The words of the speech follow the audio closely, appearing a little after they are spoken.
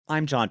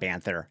I'm John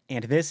Banther,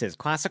 and this is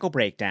Classical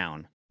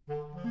Breakdown.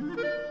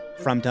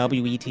 From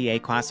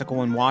WETA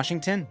Classical in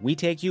Washington, we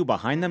take you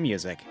behind the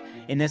music.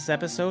 In this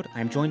episode,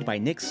 I'm joined by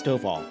Nick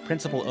Stovall,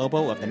 principal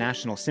oboe of the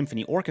National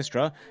Symphony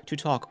Orchestra, to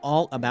talk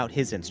all about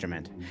his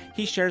instrument.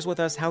 He shares with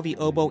us how the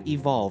oboe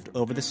evolved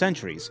over the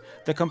centuries,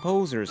 the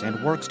composers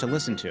and works to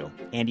listen to,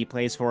 and he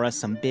plays for us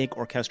some big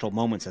orchestral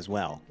moments as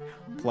well.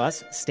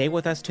 Plus, stay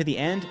with us to the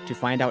end to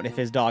find out if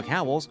his dog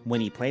howls when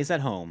he plays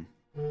at home.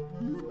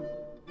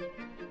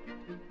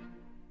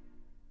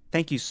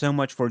 Thank you so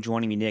much for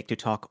joining me, Nick, to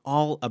talk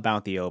all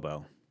about the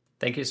oboe.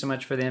 Thank you so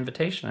much for the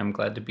invitation. I'm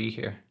glad to be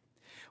here.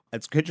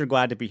 It's good you're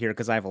glad to be here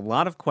because I have a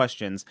lot of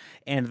questions.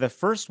 And the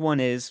first one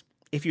is,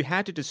 if you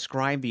had to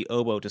describe the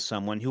oboe to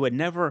someone who had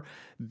never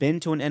been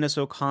to an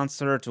NSO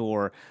concert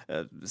or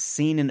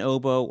seen an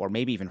oboe or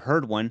maybe even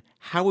heard one,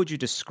 how would you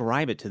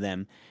describe it to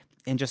them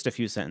in just a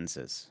few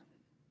sentences?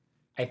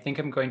 I think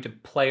I'm going to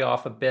play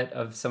off a bit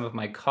of some of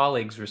my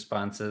colleagues'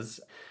 responses.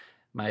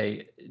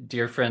 My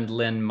dear friend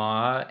Lynn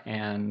Ma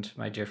and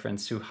my dear friend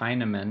Sue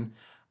Heinemann.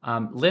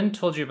 Lynn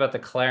told you about the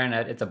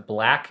clarinet. It's a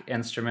black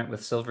instrument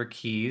with silver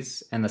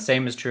keys, and the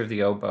same is true of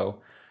the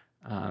oboe.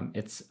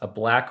 It's a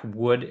black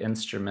wood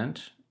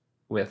instrument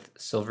with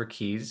silver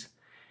keys,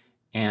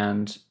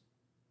 and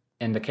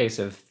in the case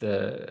of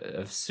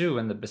Sue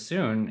and the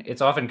bassoon,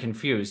 it's often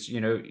confused.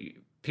 You know,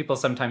 people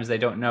sometimes they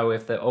don't know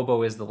if the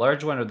oboe is the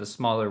large one or the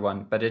smaller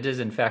one, but it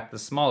is in fact the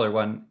smaller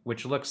one,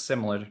 which looks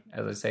similar,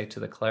 as I say, to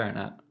the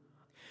clarinet.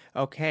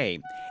 Okay,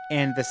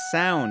 and the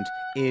sound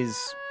is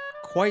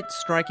quite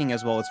striking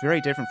as well. It's very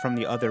different from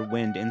the other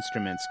wind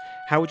instruments.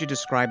 How would you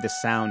describe the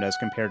sound as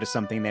compared to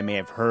something they may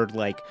have heard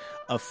like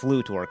a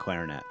flute or a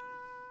clarinet?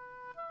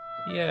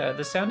 Yeah,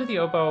 the sound of the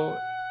oboe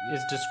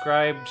is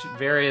described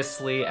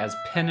variously as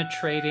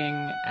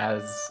penetrating,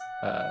 as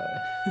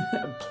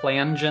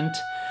plangent.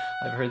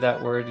 I've heard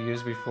that word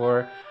used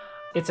before.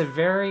 It's a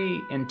very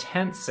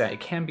intense sound.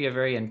 It can be a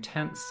very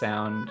intense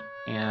sound,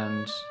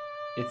 and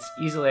it's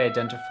easily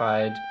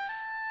identified,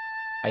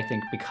 I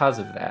think, because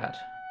of that.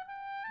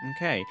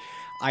 Okay.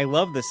 I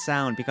love the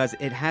sound because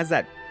it has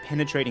that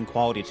penetrating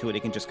quality to it. It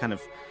can just kind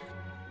of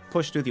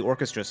push through the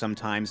orchestra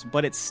sometimes,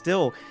 but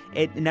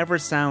it never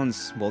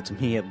sounds, well, to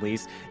me at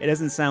least, it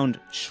doesn't sound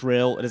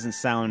shrill, it doesn't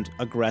sound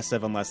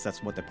aggressive unless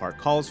that's what the part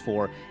calls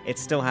for. It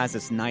still has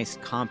this nice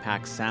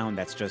compact sound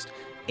that's just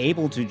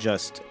able to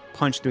just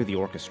punch through the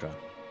orchestra.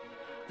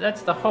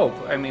 That's the hope.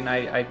 I mean,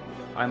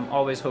 I'm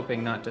always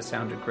hoping not to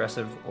sound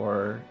aggressive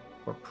or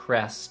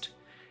pressed.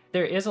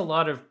 There is a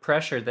lot of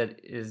pressure that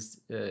is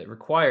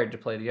required to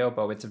play the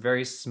oboe. It's a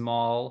very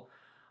small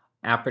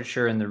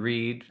aperture in the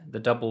reed. The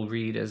double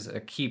reed is a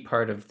key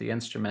part of the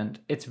instrument.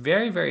 It's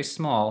very, very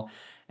small,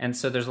 and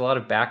so there's a lot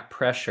of back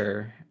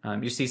pressure.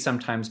 You see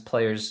sometimes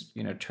players,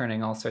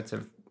 turning all sorts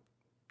of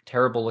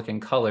terrible-looking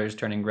colors,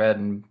 turning red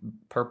and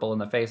purple in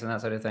the face and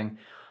that sort of thing.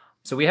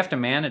 So we have to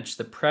manage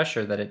the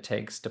pressure that it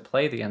takes to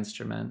play the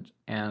instrument,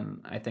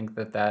 and I think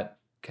that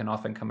can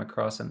often come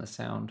across in the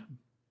sound.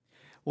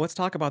 Well, let's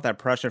talk about that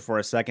pressure for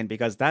a second,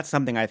 because that's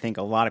something I think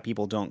a lot of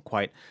people don't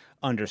quite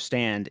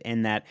understand,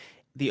 in that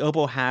the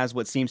oboe has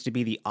what seems to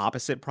be the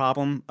opposite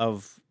problem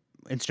of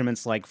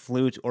instruments like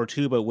flute or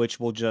tuba, which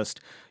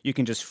you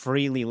can just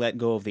freely let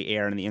go of the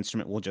air and the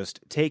instrument will just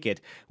take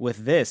it.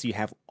 With this, you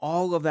have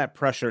all of that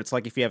pressure. It's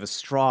like if you have a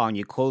straw and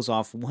you close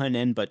off one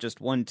end, but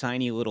just one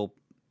tiny little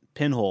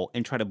pinhole,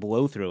 and try to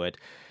blow through it.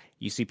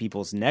 You see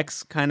people's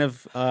necks kind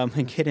of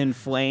get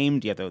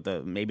inflamed. Yeah,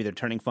 maybe they're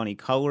turning funny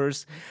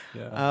colors.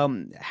 Yeah.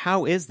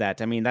 How is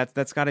that? I mean,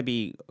 that's got to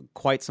be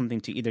quite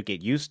something to either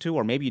get used to,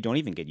 or maybe you don't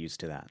even get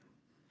used to that.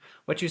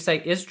 What you say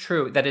is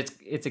true, that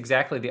it's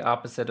exactly the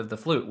opposite of the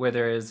flute, where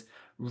there is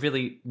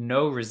really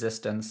no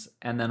resistance,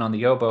 and then on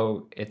the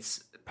oboe,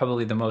 it's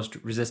probably the most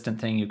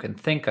resistant thing you can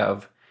think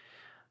of.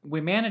 We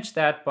manage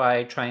that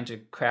by trying to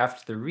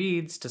craft the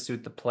reeds to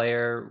suit the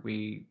player.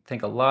 We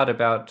think a lot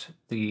about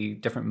the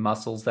different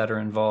muscles that are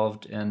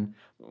involved, and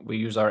we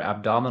use our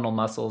abdominal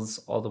muscles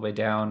all the way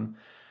down,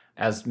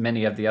 as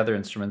many of the other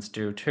instruments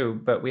do too.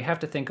 But we have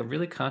to think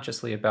really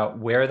consciously about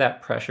where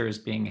that pressure is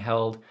being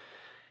held.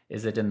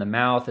 Is it in the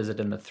mouth? Is it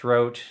in the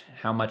throat?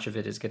 How much of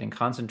it is getting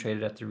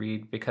concentrated at the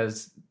reed?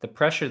 Because the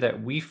pressure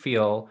that we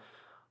feel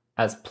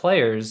as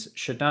players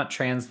should not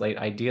translate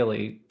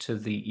ideally to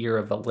the ear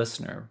of the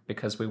listener,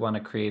 because we want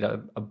to create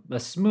a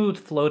smooth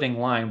floating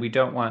line. We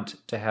don't want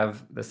to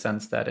have the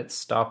sense that it's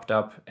stopped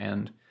up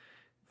and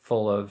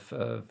full of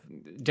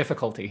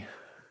difficulty.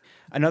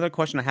 Another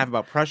question I have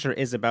about pressure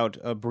is about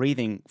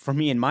breathing. For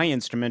me, in my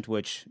instrument,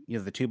 which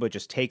the tuba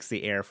just takes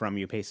the air from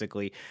you,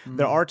 basically,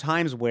 there are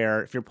times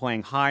where if you're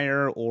playing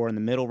higher or in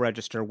the middle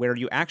register, where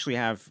you actually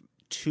have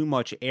too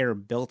much air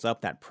built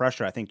up, that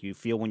pressure I think you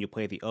feel when you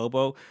play the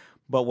oboe.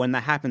 But when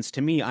that happens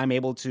to me, I'm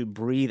able to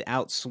breathe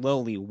out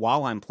slowly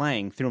while I'm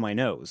playing through my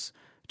nose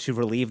to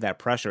relieve that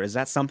pressure. Is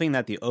that something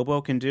that the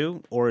oboe can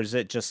do, or is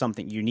it just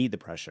something you need the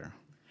pressure?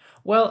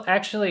 Well,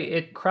 actually,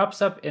 it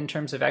crops up in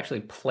terms of actually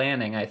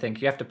planning, I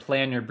think. You have to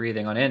plan your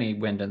breathing on any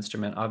wind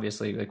instrument,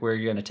 obviously. Like where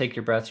you're going to take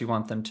your breaths, you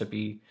want them to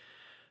be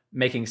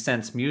making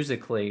sense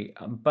musically.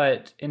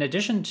 But in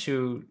addition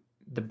to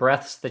the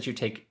breaths that you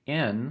take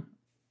in,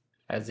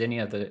 as any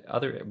of the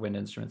other wind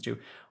instruments do,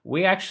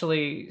 we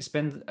actually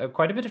spend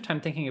quite a bit of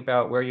time thinking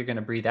about where you're going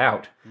to breathe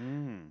out.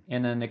 In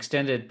an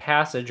extended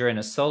passage or in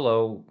a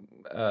solo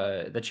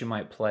that you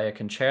might play, a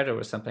concerto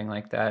or something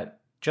like that,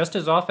 just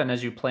as often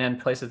as you plan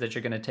places that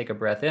you're going to take a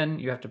breath in,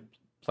 you have to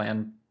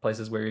plan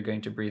places where you're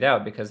going to breathe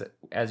out, because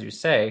as you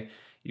say,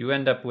 you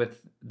end up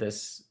with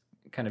this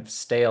kind of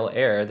stale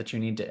air that you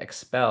need to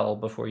expel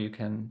before you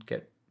can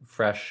get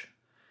fresh,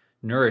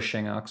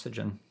 nourishing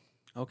oxygen.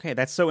 Okay,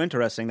 that's so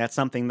interesting. That's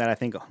something that I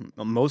think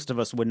most of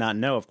us would not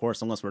know, of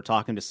course, unless we're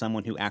talking to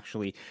someone who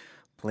actually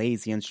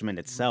plays the instrument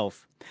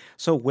itself.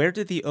 So where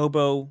did the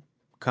oboe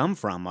come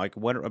from? Like,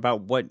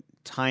 what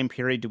time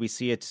period do we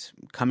see it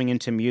coming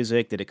into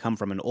music? Did it come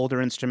from an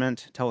older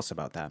instrument? Tell us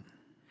about that.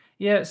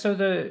 Yeah,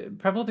 so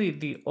probably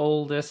the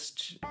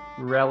oldest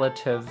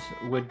relative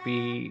would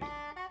be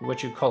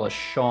what you call a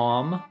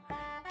shawm.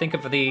 Think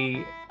of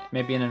maybe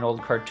in an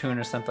old cartoon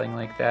or something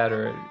like that,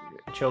 or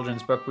a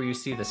children's book where you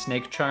see the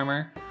snake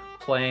charmer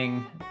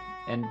playing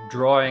and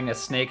drawing a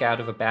snake out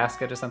of a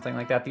basket or something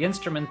like that. The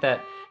instrument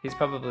that he's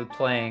probably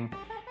playing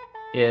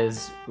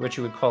is what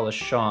you would call a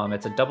shawm.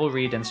 It's a double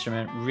reed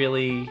instrument,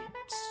 really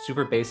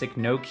super basic,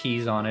 no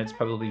keys on it. It's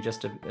probably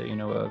just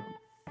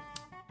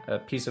a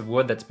piece of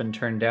wood that's been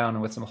turned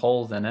down with some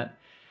holes in it,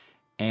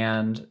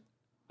 and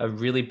a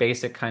really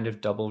basic kind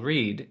of double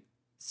reed.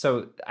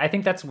 So I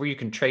think that's where you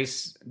can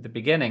trace the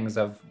beginnings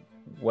of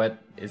what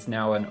is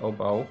now an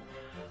oboe.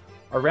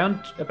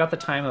 Around about the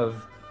time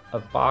of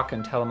Bach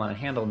and Telemann and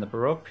Handel in the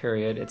Baroque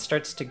period, it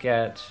starts to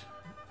get...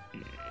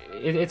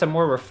 It's a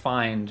more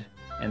refined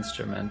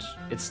instrument.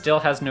 It still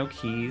has no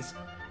keys.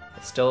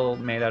 It's still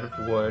made out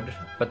of wood,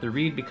 but the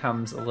reed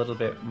becomes a little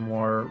bit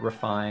more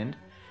refined.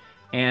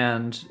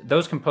 And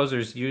those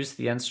composers use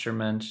the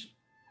instrument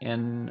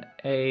in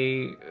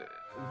a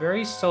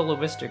very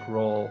soloistic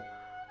role.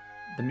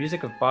 The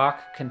music of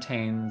Bach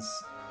contains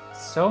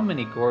so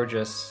many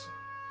gorgeous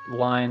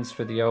lines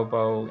for the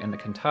oboe in the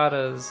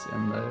cantatas,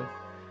 in the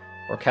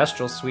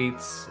orchestral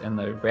suites, and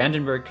the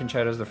Brandenburg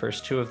concertos. The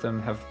first two of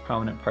them have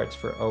prominent parts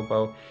for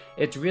oboe.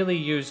 It's really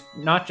used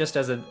not just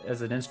as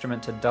an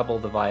instrument to double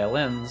the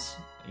violins,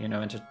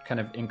 and to kind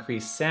of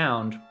increase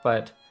sound,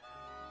 but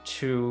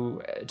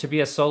to be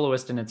a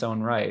soloist in its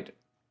own right.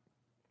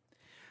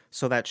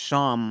 So that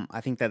shawm,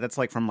 I think that's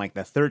like from like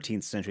the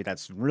 13th century.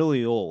 That's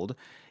really old.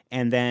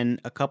 And then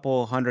a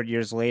couple hundred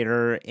years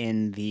later,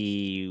 in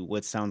the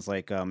what sounds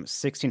like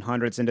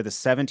 1600s into the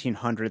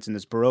 1700s, in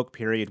this Baroque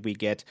period, we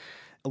get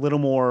a little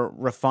more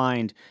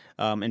refined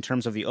in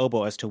terms of the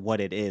oboe as to what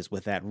it is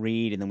with that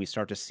reed, and then we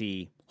start to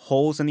see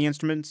holes in the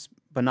instruments,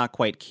 but not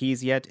quite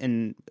keys yet.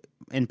 In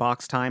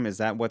Bach's time, is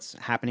that what's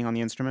happening on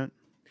the instrument?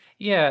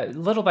 Yeah,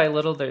 little by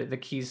little, the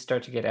keys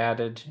start to get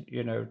added,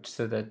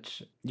 so that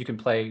you can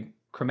play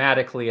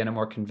chromatically in a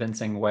more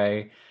convincing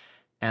way,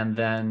 and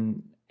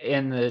then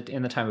in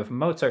the time of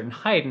Mozart and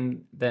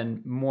Haydn,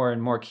 then more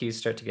and more keys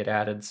start to get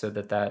added so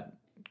that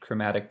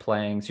chromatic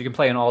playing, so you can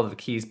play in all of the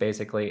keys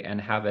basically and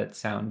have it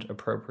sound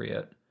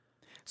appropriate.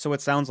 So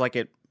it sounds like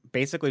it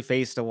basically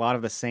faced a lot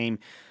of the same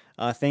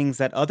things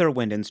that other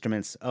wind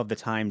instruments of the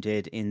time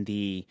did in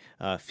the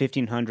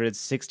 1500s,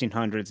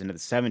 1600s, into the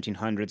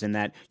 1700s, in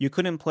that you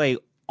couldn't play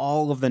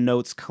all of the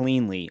notes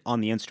cleanly on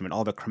the instrument,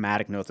 all the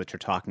chromatic notes that you're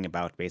talking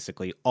about,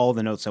 basically all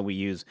the notes that we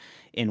use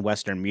in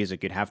Western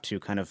music. You'd have to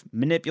kind of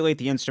manipulate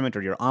the instrument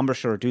or your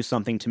embouchure or do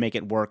something to make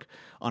it work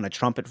on a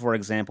trumpet, for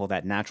example,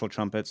 that natural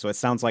trumpet. So it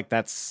sounds like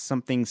that's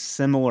something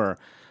similar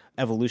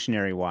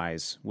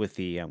evolutionary-wise with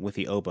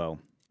the oboe.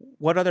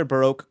 What other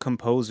Baroque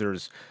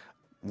composers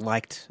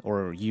liked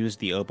or used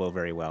the oboe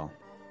very well?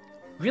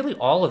 Really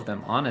all of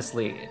them,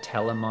 honestly.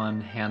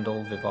 Telemann,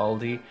 Handel,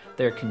 Vivaldi.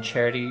 They're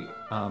concerti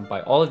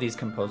by all of these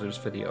composers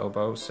for the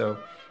oboe, so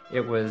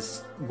it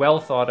was well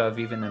thought of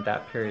even in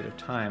that period of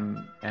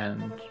time,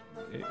 and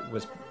it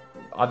was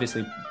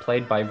obviously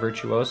played by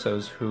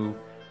virtuosos who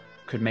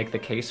could make the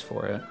case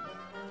for it.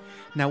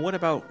 Now, what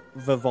about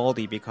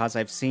Vivaldi? Because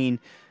I've seen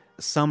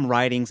some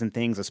writings and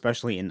things,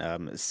 especially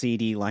in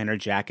CD liner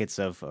jackets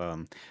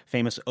of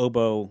famous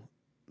oboe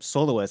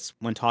soloists,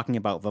 when talking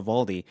about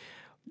Vivaldi.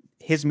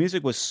 His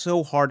music was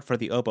so hard for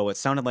the oboe. It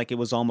sounded like it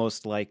was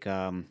almost like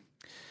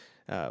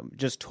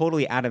just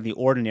totally out of the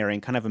ordinary,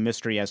 and kind of a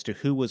mystery as to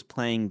who was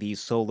playing these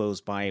solos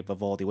by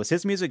Vivaldi. Was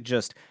his music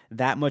just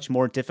that much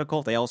more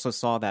difficult? They also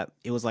saw that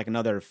it was like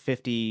another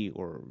 50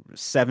 or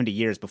 70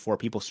 years before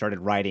people started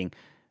writing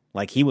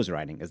like he was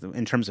writing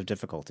in terms of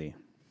difficulty.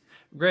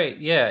 Right,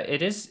 yeah,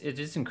 it is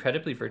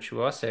incredibly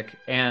virtuosic,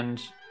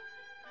 and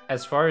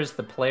as far as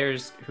the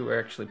players who were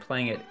actually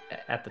playing it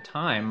at the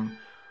time,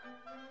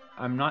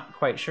 I'm not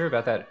quite sure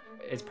about that.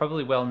 It's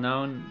probably well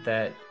known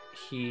that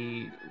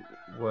he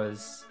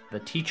was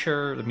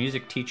the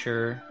music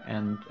teacher,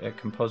 and a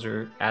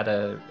composer at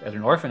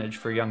an orphanage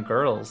for young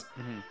girls.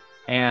 Mm-hmm.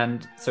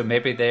 And so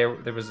maybe there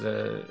was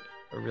a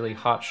really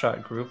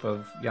hotshot group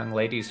of young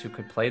ladies who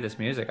could play this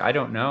music. I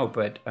don't know,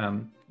 but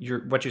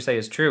what you say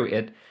is true.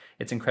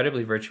 It's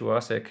incredibly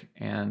virtuosic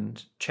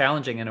and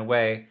challenging in a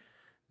way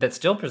that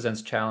still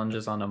presents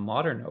challenges on a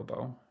modern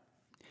oboe.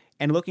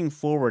 And looking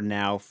forward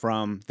now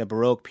from the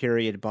Baroque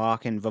period,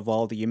 Bach and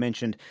Vivaldi, you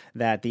mentioned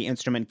that the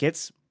instrument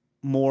gets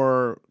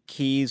more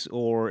keys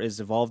or is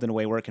evolved in a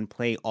way where it can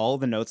play all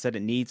the notes that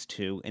it needs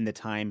to in the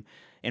time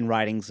and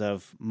writings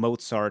of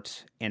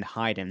Mozart and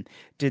Haydn.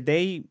 Did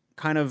they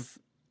kind of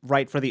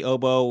write for the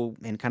oboe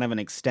in kind of an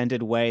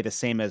extended way, the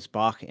same as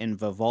Bach and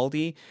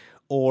Vivaldi?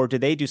 Or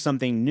did they do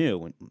something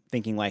new,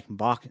 thinking like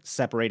Bach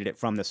separated it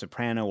from the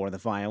soprano or the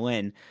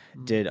violin?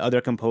 Did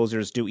other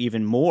composers do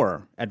even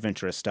more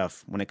adventurous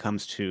stuff when it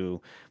comes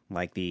to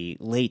like the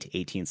late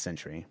 18th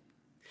century?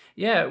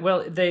 Yeah,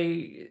 well,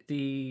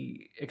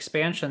 the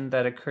expansion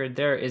that occurred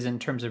there is in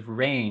terms of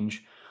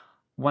range.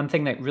 One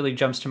thing that really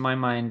jumps to my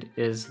mind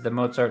is the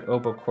Mozart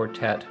Oboe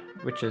Quartet,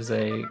 which is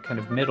a kind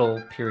of middle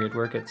period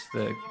work. It's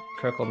the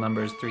Köchel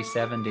numbers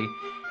 370,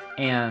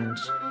 and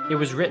it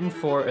was written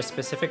for a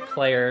specific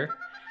player.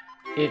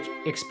 It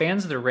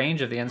expands the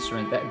range of the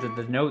instrument,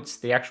 the notes,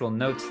 the actual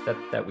notes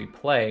that we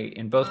play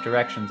in both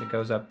directions. It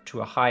goes up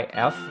to a high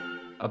F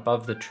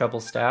above the treble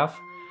staff,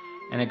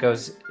 and it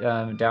goes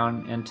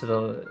down into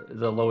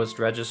the lowest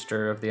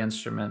register of the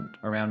instrument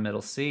around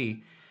middle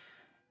C.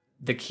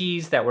 The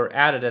keys that were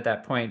added at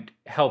that point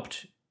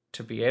helped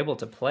to be able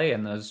to play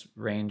in those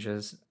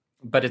ranges,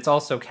 but it's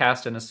also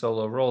cast in a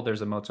solo role.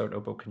 There's a Mozart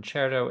Oboe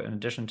Concerto in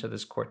addition to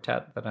this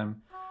quartet that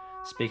I'm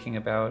speaking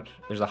about.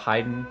 There's a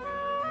Haydn.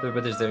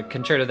 There's a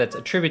concerto that's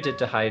attributed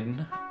to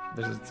Haydn.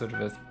 There's a sort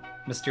of a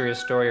mysterious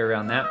story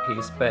around that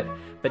piece. But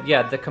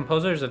yeah, the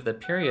composers of the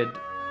period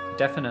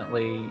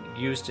definitely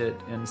used it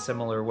in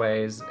similar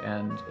ways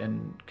and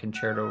in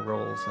concerto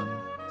roles and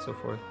so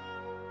forth.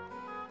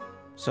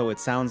 So it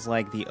sounds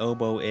like the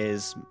oboe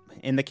is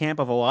in the camp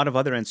of a lot of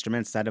other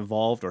instruments that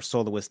evolved, or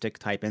soloistic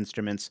type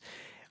instruments.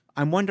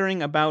 I'm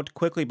wondering about,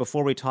 quickly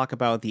before we talk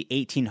about the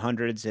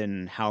 1800s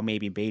and how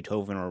maybe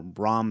Beethoven or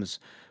Brahms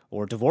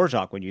or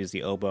Dvorak would use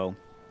the oboe,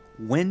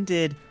 when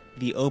did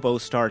the oboe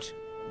start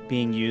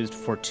being used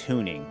for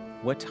tuning?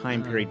 What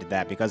time period did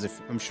that? Because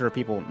if I'm sure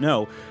people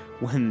know,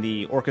 when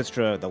the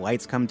orchestra, the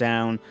lights come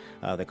down,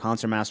 the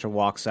concertmaster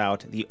walks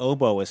out, the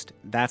oboist,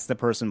 that's the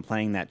person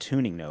playing that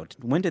tuning note.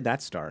 When did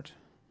that start?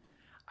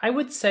 I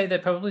would say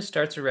that probably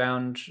starts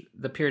around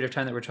the period of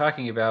time that we're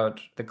talking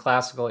about, the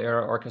classical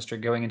era orchestra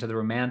going into the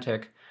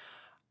romantic.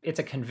 It's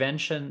a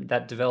convention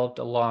that developed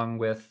along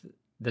with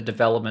the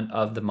development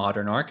of the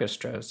modern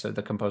orchestra, so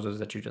the composers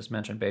that you just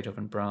mentioned,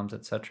 Beethoven, Brahms,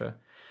 etc.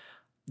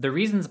 The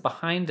reasons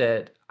behind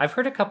it, I've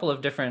heard a couple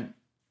of different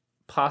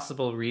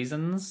possible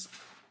reasons,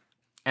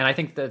 and I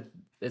think that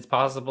it's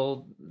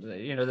possible,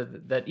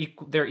 that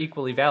they're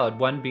equally valid.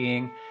 One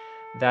being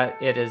that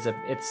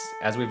it's,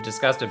 as we've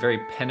discussed, a very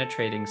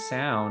penetrating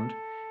sound,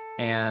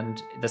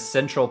 and the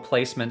central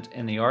placement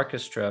in the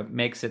orchestra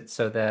makes it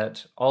so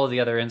that all of the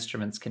other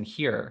instruments can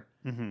hear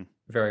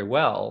very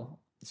well.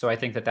 So I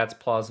think that that's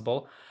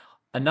plausible.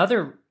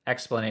 Another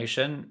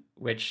explanation,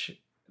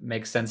 which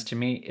makes sense to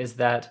me, is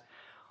that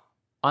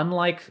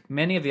unlike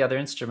many of the other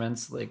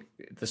instruments, like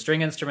the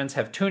string instruments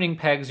have tuning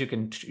pegs, you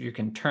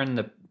can turn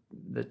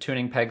the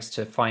tuning pegs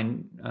to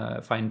fine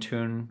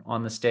tune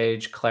on the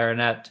stage.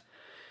 Clarinet,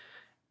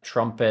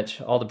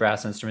 trumpet, all the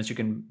brass instruments, you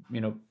can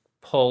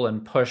pull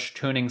and push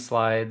tuning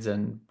slides,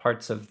 and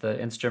parts of the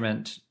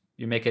instrument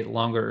you make it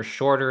longer or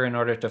shorter in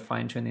order to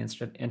fine tune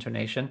the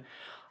intonation.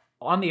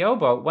 On the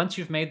oboe, once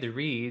you've made the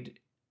reed,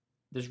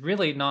 there's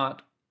really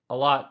not a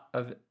lot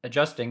of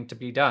adjusting to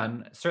be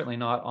done, certainly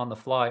not on the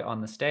fly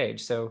on the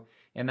stage. So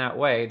in that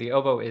way, the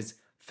oboe is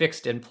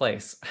fixed in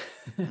place.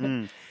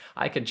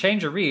 I can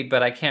change a reed,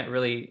 but I can't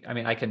really,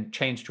 I can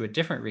change to a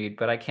different reed,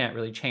 but I can't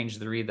really change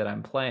the reed that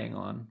I'm playing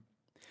on.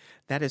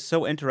 That is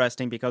so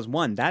interesting because,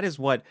 one, that is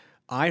what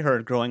I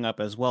heard growing up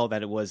as well,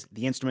 that it was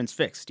the instrument's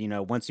fixed.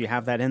 Once you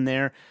have that in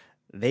there,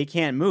 they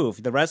can't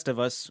move. The rest of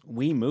us,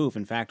 we move.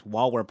 In fact,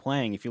 while we're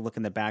playing, if you look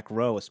in the back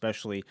row,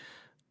 especially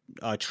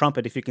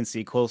trumpet, if you can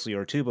see closely,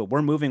 or tuba,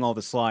 we're moving all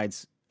the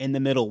slides in the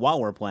middle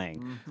while we're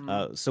playing.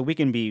 So we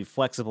can be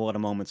flexible at a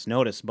moment's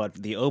notice, but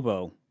the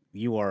oboe,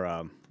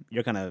 you're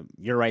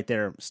right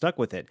there stuck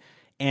with it.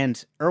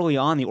 And early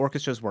on, the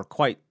orchestras were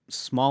quite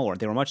smaller.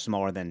 They were much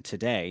smaller than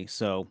today.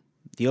 So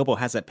the oboe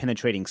has that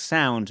penetrating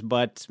sound,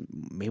 but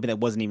maybe that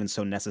wasn't even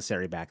so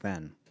necessary back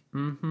then.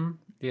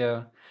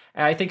 Yeah.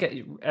 I think,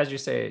 as you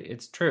say,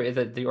 it's true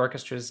that the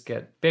orchestras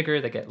get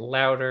bigger, they get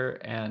louder,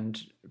 and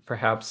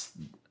perhaps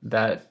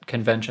that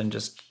convention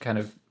just kind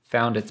of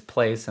found its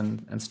place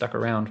and stuck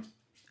around.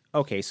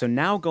 Okay, so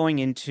now going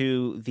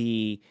into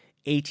the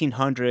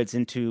 1800s,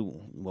 into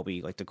what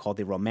we like to call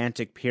the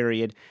Romantic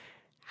period,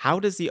 how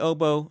does the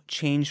oboe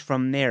change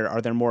from there?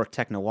 Are there more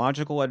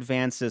technological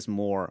advances,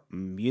 more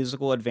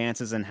musical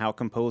advances in how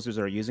composers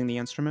are using the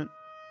instrument?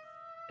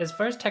 As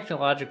far as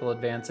technological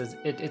advances,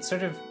 it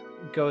sort of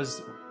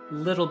goes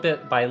little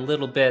bit by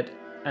little bit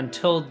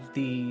until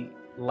the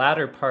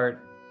latter part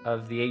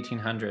of the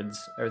 1800s.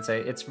 I would say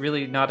it's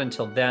really not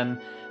until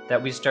then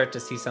that we start to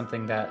see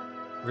something that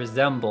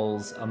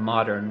resembles a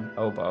modern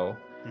oboe.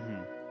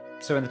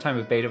 So in the time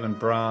of Beethoven,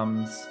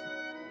 Brahms,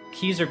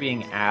 keys are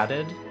being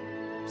added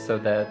so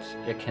that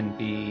it can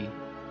be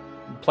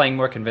playing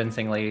more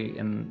convincingly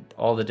in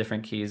all the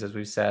different keys, as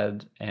we've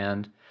said,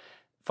 and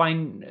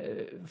fine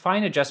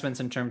adjustments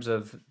in terms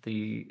of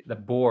the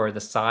bore, the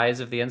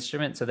size of the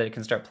instrument, so that it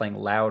can start playing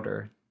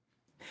louder.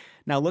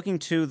 Now, looking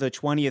to the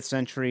 20th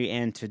century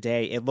and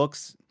today,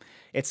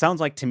 it sounds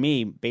like to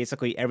me,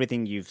 basically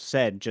everything you've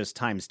said just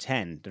times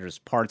 10. There's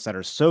parts that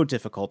are so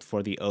difficult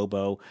for the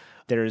oboe.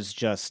 There's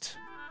just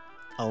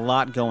a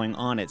lot going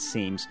on, it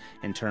seems,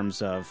 in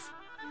terms of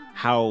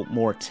how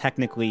more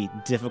technically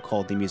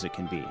difficult the music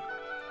can be.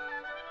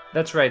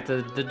 That's right.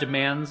 The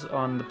demands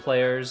on the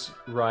players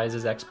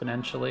rises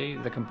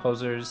exponentially. The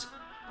composers,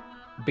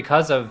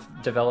 because of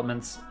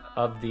developments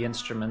of the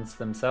instruments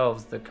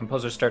themselves, the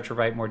composers start to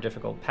write more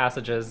difficult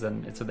passages,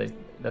 and so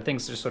the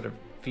things just sort of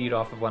feed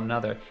off of one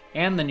another.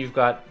 And then you've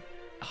got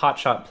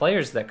hotshot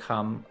players that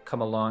come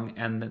along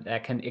and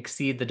that can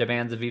exceed the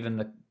demands of even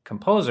the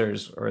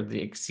composers, or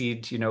the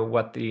exceed,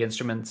 what the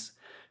instruments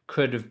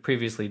could have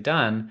previously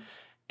done.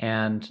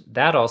 And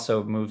that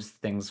also moves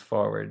things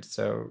forward.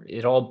 So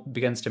it all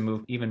begins to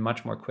move even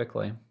much more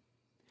quickly.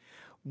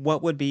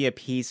 What would be a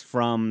piece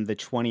from the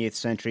 20th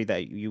century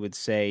that you would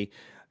say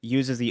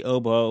uses the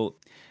oboe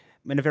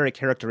in a very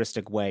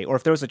characteristic way? Or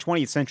if there was a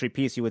 20th century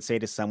piece, you would say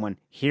to someone,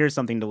 here's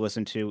something to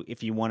listen to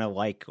if you want to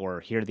like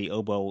or hear the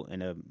oboe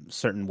in a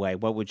certain way.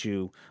 What would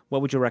you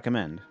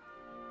recommend?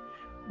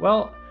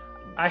 Well,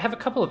 I have a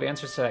couple of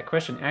answers to that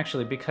question,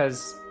 actually,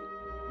 because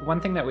one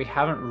thing that we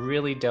haven't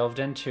really delved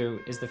into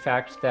is the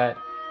fact that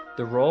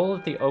the role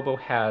that the oboe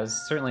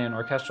has, certainly in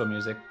orchestral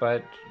music,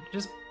 but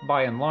just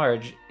by and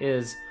large,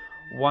 is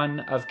one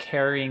of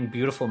carrying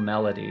beautiful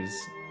melodies.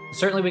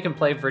 Certainly we can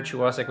play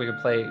virtuosic, we can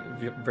play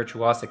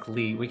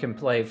virtuosically, we can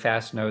play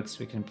fast notes,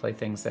 we can play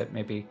things that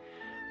maybe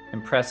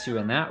impress you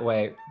in that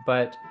way.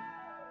 But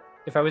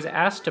if I was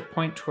asked to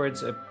point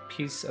towards a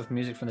piece of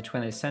music from the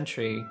 20th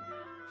century,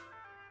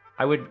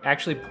 I would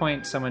actually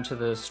point someone to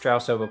the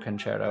Strauss Oboe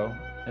Concerto.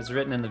 It's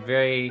written in the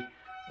very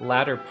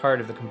latter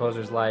part of the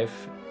composer's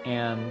life,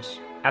 and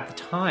at the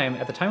time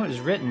it was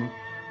written,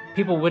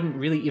 people wouldn't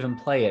really even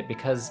play it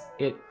because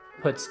it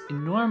puts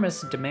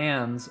enormous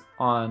demands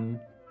on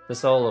the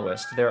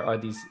soloist. There are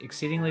these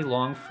exceedingly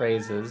long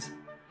phrases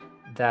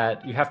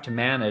that you have to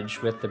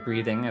manage with the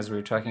breathing, as we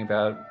were talking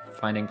about,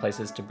 finding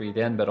places to breathe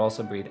in but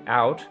also breathe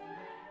out.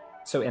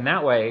 So in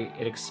that way,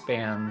 it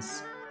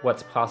expands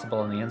what's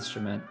possible in the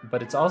instrument,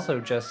 but it's also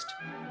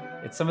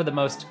it's some of the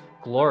most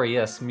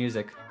glorious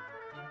music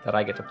that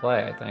I get to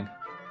play, I think.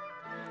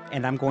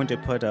 And I'm going to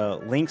put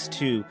links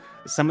to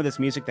some of this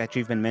music that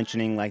you've been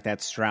mentioning, like that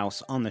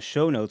Strauss, on the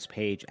show notes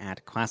page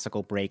at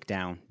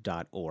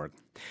classicalbreakdown.org.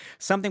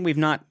 Something we've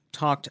not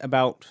talked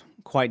about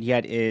quite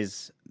yet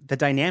is the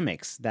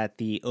dynamics that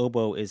the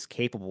oboe is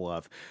capable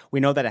of. We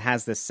know that it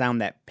has this sound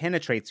that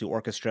penetrates the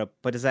orchestra,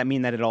 but does that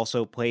mean that it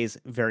also plays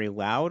very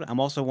loud? I'm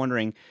also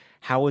wondering,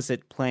 how is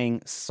it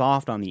playing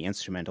soft on the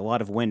instrument? A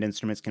lot of wind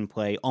instruments can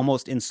play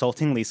almost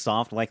insultingly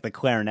soft, like the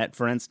clarinet,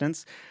 for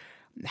instance.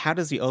 How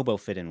does the oboe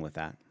fit in with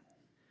that?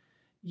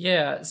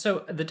 Yeah,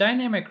 so the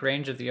dynamic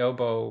range of the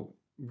oboe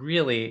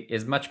really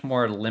is much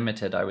more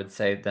limited, I would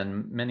say,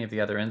 than many of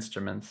the other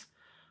instruments,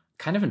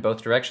 kind of in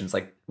both directions.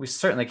 Like, we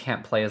certainly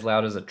can't play as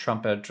loud as a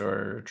trumpet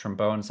or a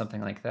trombone,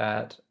 something like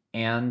that.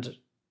 And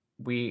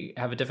we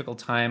have a difficult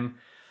time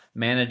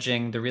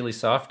managing the really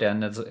soft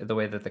end as the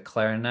way that the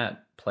clarinet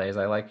plays.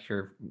 I like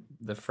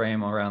the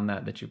frame around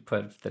that you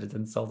put, that it's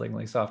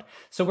insultingly soft.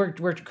 So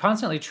we're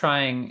constantly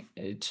trying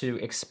to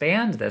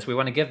expand this. We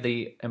want to give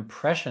the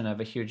impression of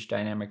a huge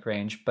dynamic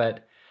range,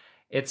 but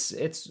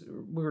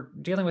we're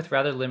dealing with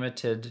rather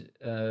limited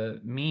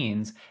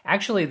means.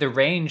 Actually, the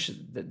range,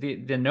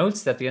 the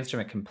notes that the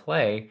instrument can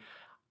play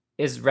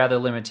is rather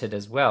limited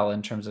as well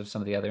in terms of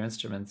some of the other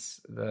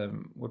instruments.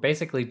 We're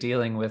basically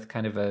dealing with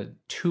kind of a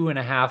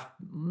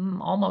 2.5,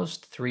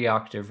 almost 3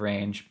 octave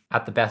range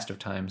at the best of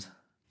times.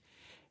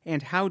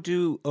 And how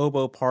do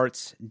oboe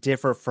parts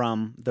differ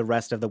from the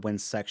rest of the wind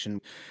section?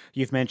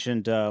 You've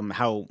mentioned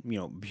how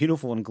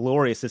beautiful and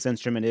glorious this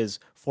instrument is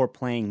for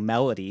playing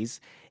melodies.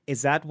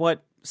 Is that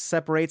what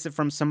separates it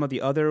from some of the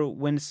other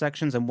wind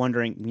sections? I'm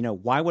wondering,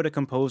 why would a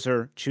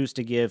composer choose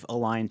to give a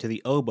line to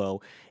the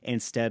oboe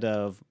instead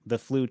of the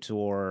flute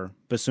or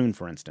bassoon,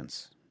 for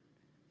instance?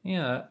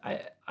 Yeah,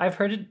 I've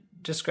heard it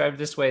described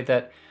this way,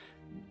 that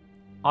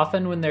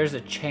often when there's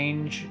a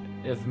change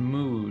of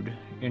mood,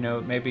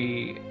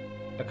 maybe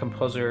a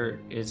composer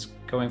is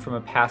going from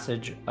a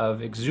passage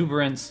of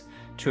exuberance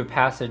to a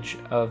passage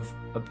of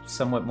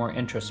somewhat more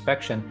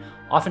introspection,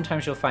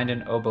 oftentimes you'll find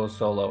an oboe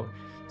solo.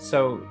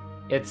 So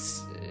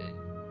it's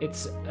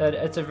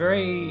a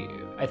very,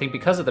 I think,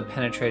 because of the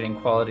penetrating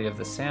quality of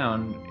the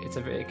sound,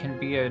 it can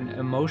be an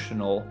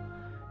emotional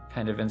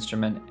kind of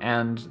instrument,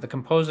 and the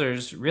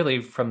composers, really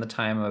from the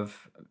time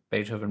of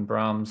Beethoven,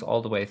 Brahms,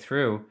 all the way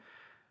through,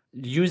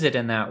 use it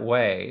in that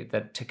way,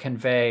 that to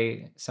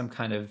convey some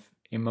kind of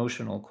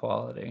emotional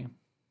quality.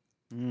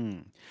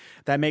 Mm.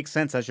 That makes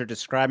sense as you're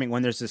describing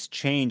when there's this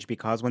change,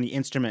 because when the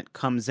instrument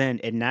comes in,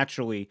 it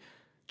naturally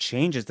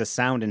changes the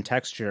sound and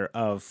texture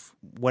of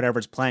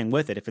whatever's playing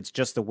with it. If it's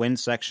just the wind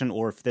section,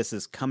 or if this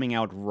is coming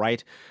out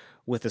right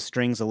with the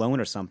strings alone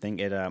or something,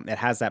 it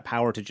has that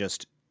power to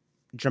just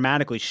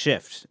dramatically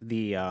shift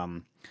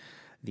the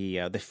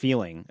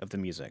feeling of the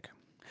music.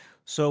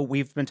 So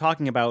we've been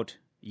talking about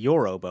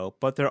your oboe,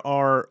 but there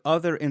are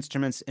other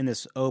instruments in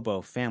this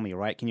oboe family,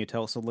 right? Can you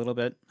tell us a little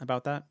bit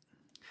about that?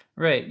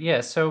 Right,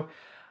 yeah. So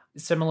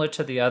similar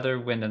to the other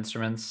wind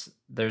instruments,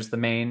 there's the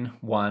main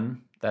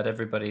one that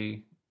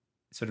everybody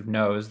sort of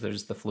knows.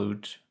 There's the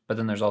flute, but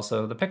then there's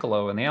also the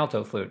piccolo and the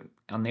alto flute.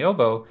 On the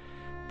oboe,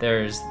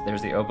 there's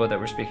the oboe that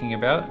we're speaking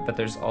about, but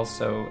there's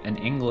also an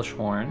English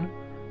horn,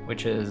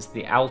 which is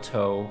the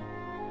alto,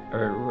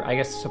 or I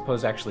guess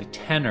suppose actually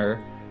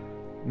tenor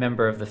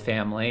member of the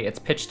family. It's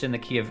pitched in the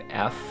key of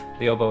F.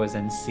 The oboe is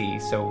in C.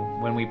 So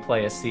when we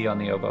play a C on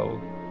the oboe,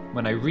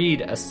 when I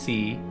read a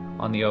C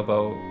on the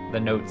oboe, the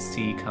note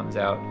C comes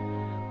out.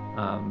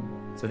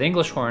 So the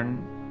English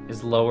horn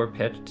is lower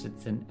pitched,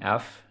 it's in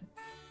F.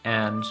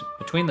 And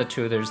between the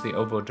two, there's the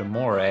oboe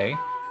d'amore,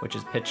 which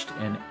is pitched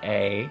in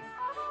A.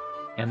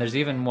 And there's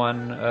even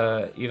one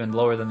even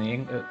lower than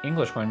the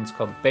English horn. It's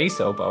called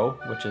bass oboe,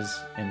 which is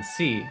in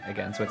C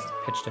again. So it's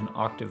pitched an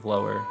octave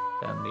lower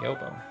than the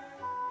oboe.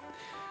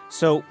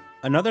 So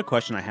another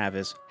question I have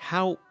is,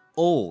 how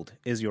old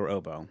is your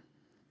oboe?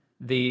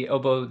 The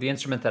oboe, the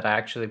instrument that I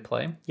actually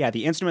play. Yeah,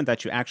 the instrument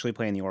that you actually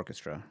play in the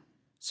orchestra.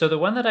 So the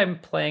one that I'm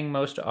playing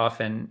most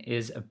often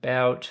is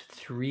about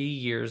 3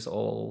 years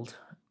old.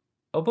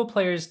 Oboe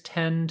players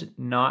tend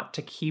not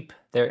to keep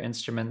their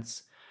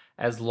instruments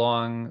as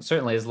long,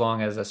 certainly as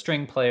long as a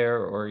string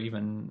player or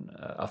even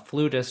a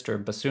flutist or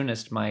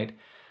bassoonist might.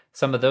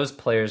 Some of those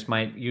players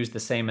might use the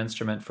same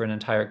instrument for an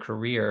entire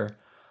career.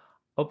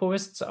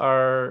 Oboists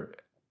are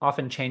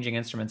often changing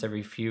instruments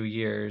every few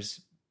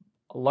years,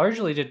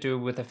 largely to do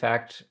with the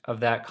fact of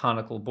that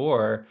conical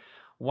bore.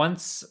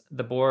 Once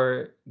the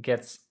bore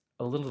gets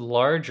a little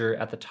larger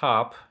at the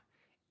top,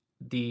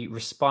 the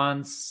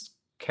response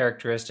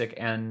characteristic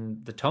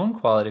and the tone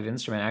quality of the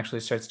instrument actually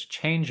starts to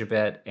change a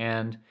bit,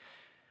 and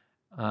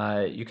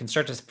you can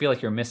start to feel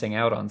like you're missing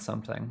out on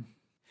something.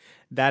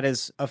 That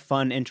is a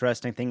fun,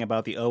 interesting thing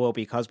about the oboe,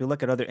 because we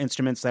look at other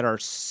instruments that are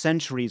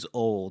centuries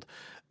old,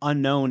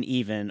 unknown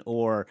even,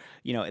 or,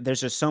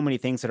 there's just so many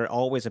things that are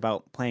always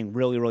about playing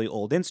really, really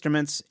old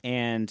instruments.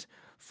 And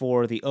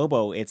for the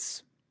oboe,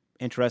 it's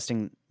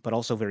interesting, but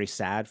also very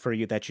sad for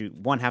you that you,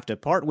 one, have to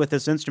part with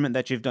this instrument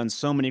that you've done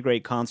so many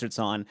great concerts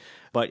on.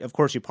 But of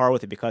course, you part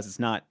with it because it's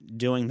not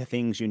doing the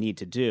things you need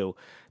to do,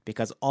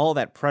 because all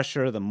that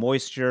pressure, the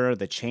moisture,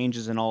 the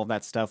changes and all of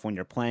that stuff when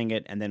you're playing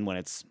it, and then when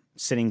it's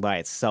sitting by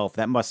itself,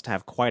 that must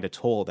have quite a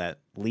toll that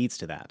leads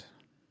to that.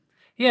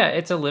 Yeah,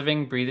 it's a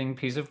living, breathing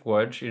piece of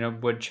wood.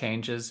 Wood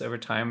changes over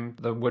time.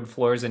 The wood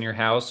floors in your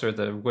house or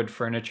the wood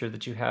furniture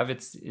that you have,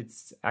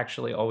 it's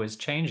actually always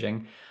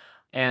changing.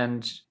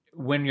 And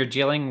when you're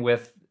dealing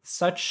with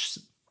such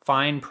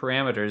fine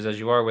parameters as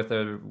you are with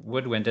a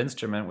woodwind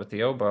instrument, with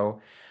the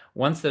oboe,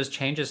 once those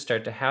changes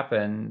start to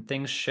happen,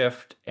 things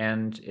shift,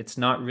 and it's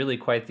not really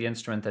quite the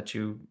instrument that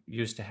you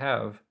used to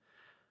have.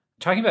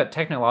 Talking about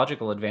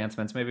technological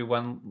advancements, maybe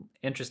one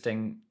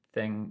interesting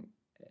thing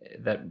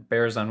that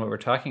bears on what we're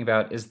talking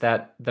about is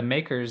that the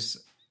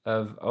makers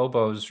of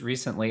oboes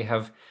recently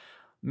have,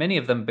 many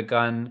of them,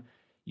 begun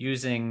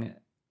using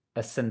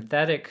a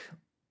synthetic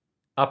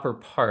upper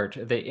part,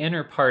 the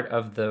inner part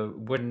of the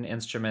wooden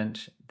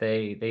instrument.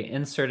 They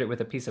insert it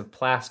with a piece of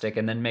plastic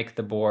and then make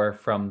the bore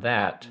from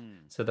that.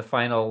 So the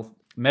final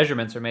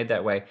measurements are made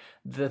that way.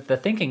 The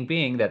thinking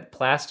being that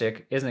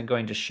plastic isn't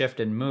going to shift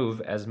and move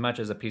as much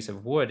as a piece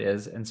of wood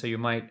is, and so you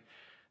might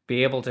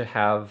be able to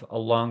have a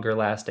longer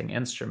lasting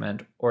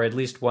instrument, or at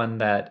least one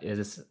that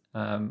is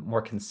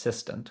more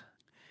consistent.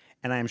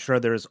 And I'm sure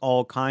there's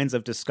all kinds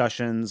of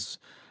discussions,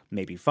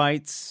 maybe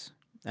fights,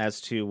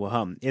 as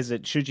to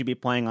should you be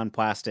playing on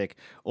plastic,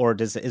 or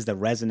is the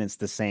resonance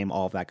the same,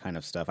 all of that kind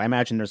of stuff. I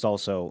imagine there's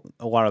also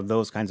a lot of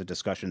those kinds of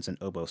discussions in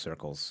oboe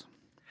circles.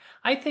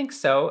 I think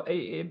so,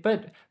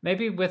 but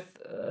maybe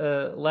with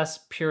less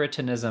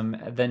puritanism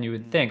than you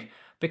would think,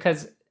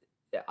 because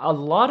a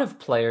lot of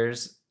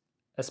players,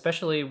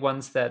 especially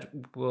ones that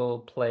will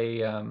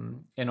play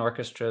in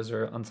orchestras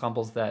or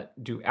ensembles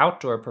that do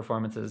outdoor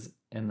performances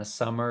in the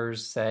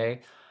summers,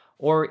 say,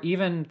 or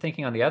even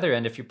thinking on the other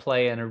end, if you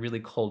play in a really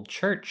cold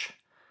church,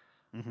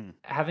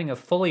 having a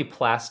fully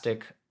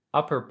plastic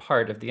upper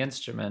part of the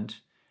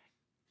instrument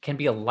can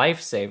be a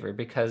lifesaver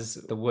because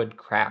the wood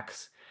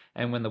cracks.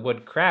 And when the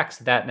wood cracks,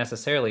 that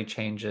necessarily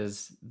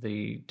changes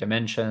the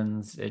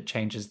dimensions. It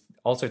changes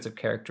all sorts of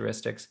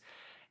characteristics.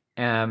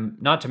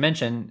 Not to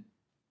mention,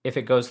 if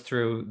it goes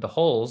through the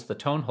holes, the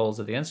tone holes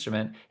of the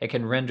instrument, it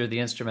can render the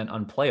instrument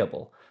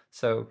unplayable.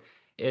 So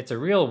it's a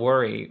real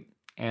worry.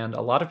 And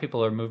a lot of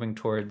people are moving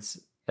towards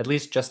at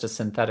least just a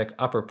synthetic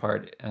upper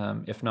part,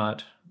 if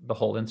not the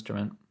whole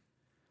instrument.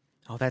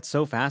 Oh, that's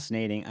so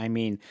fascinating. I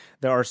mean,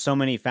 there are so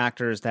many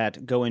factors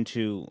that go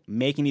into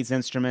making these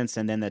instruments,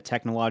 and then the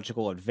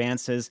technological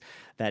advances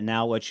that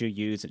now let you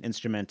use an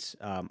instrument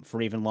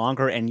for even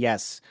longer. And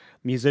yes,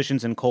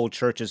 musicians in cold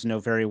churches know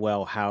very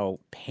well how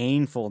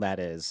painful that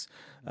is,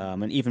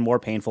 and even more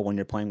painful when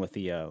you're playing with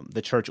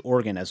the church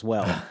organ as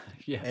well,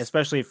 Yes,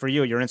 especially for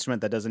you, your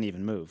instrument that doesn't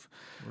even move.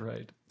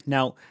 right.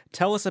 Now,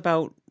 tell us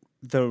about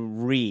the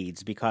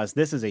reeds, because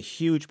this is a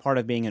huge part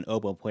of being an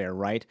oboe player,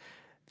 right?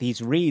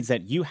 These reeds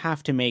that you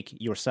have to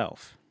make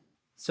yourself.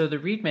 So the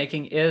reed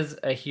making is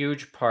a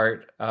huge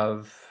part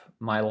of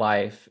my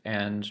life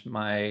and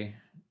my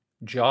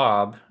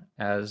job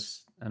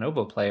as an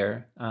oboe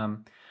player.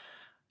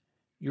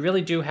 You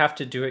really do have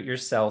to do it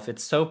yourself.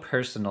 It's so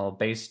personal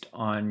based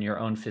on your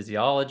own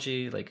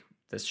physiology, like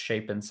the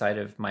shape inside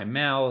of my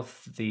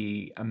mouth,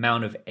 the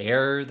amount of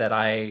air that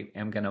I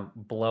am going to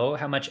blow,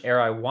 how much air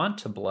I want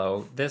to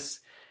blow. This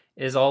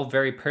is all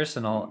very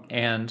personal,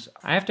 and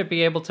I have to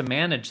be able to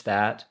manage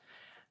that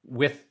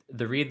with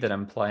the reed that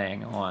I'm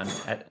playing on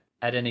at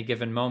any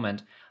given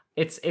moment.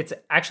 It's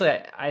actually,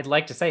 I'd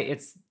like to say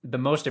it's the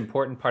most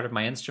important part of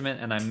my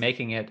instrument, and I'm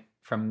making it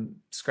from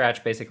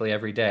scratch basically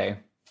every day.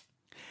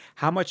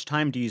 How much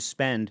time do you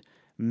spend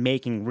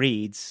making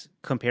reeds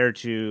compared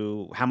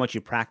to how much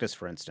you practice,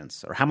 for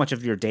instance? Or how much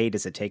of your day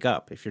does it take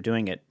up if you're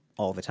doing it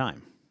all the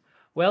time?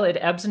 Well, it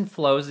ebbs and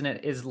flows, and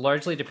it is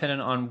largely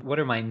dependent on what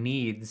are my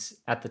needs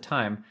at the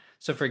time.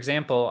 So, for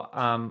example,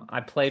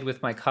 I played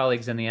with my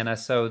colleagues in the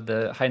NSO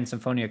the Haydn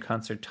Sinfonia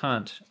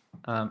Concertante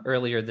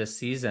earlier this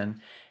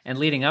season, and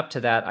leading up to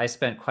that, I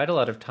spent quite a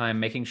lot of time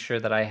making sure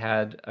that I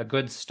had a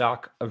good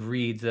stock of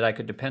reeds that I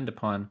could depend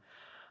upon.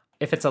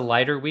 If it's a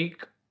lighter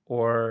week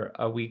or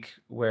a week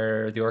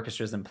where the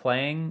orchestra isn't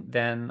playing,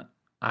 then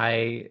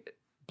I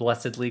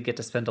blessedly get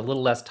to spend a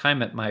little less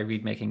time at my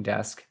reed making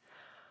desk.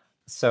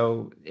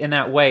 So in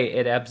that way,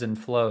 it ebbs and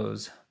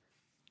flows.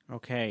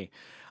 Okay.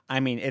 I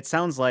mean, it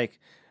sounds like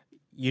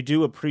you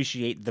do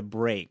appreciate the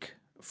break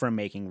from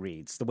making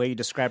reeds. The way you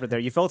described it there,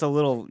 you felt a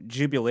little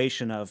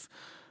jubilation of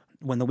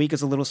when the week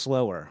is a little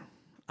slower,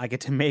 I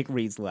get to make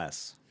reeds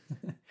less.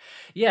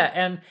 Yeah,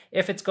 and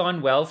if it's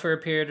gone well for a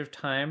period of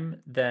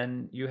time,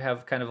 then you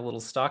have kind of a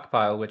little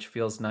stockpile, which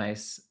feels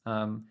nice.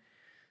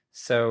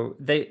 So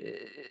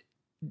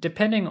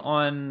depending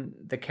on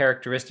the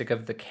characteristic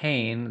of the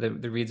cane,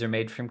 the reeds are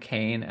made from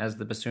cane, as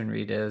the bassoon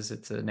reed is.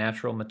 It's a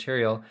natural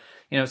material.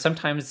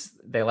 Sometimes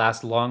they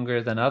last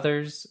longer than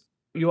others.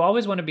 You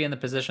always want to be in the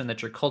position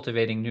that you're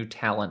cultivating new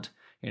talent.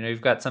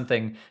 You've got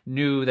something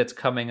new that's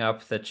coming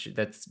up that's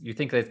you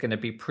think that's going to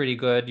be pretty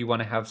good. You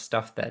want to have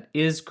stuff that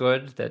is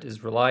good, that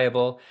is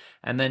reliable,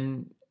 and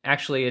then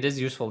actually it is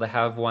useful to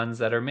have ones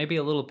that are maybe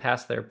a little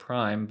past their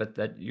prime, but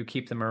that you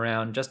keep them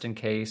around just in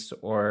case,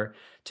 or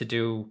to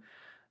do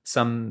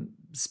some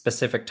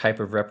specific type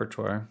of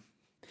repertoire.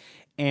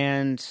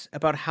 And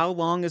about how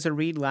long is a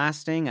reed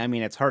lasting? I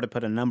mean, it's hard to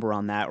put a number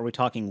on that. Are we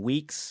talking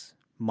weeks,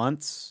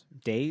 months,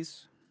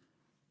 days,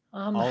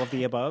 Um, all of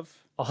the above?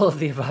 all of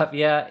the above.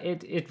 Yeah,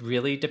 it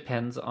really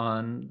depends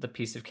on the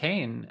piece of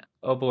cane.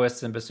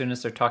 Oboists and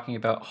bassoonists are talking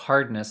about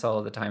hardness all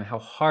of the time. How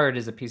hard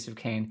is a piece of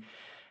cane?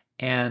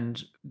 And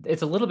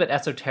it's a little bit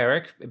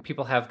esoteric.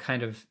 People have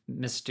kind of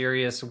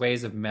mysterious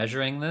ways of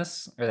measuring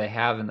this, or they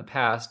have in the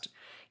past.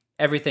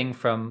 Everything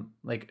from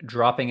like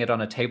dropping it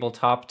on a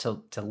tabletop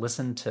to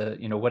listen to,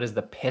 what is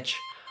the pitch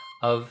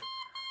of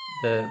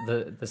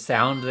the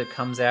sound that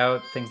comes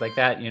out, things like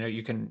that.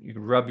 You can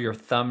rub your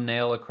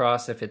thumbnail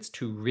across. If it's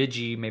too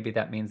ridgy, maybe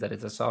that means that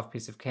it's a soft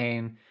piece of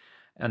cane.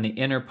 And the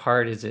inner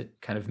part, is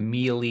it kind of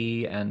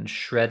mealy and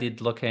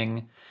shredded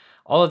looking?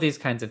 All of these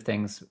kinds of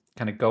things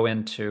kind of go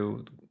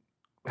into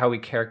how we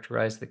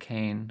characterize the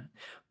cane.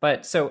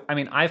 But so, I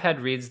mean, I've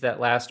had reeds that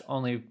last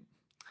only,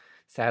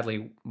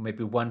 sadly,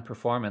 maybe one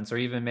performance, or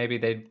even maybe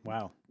they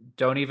Wow.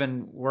 don't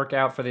even work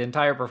out for the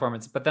entire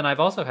performance. But then I've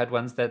also had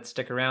ones that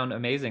stick around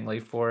amazingly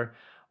for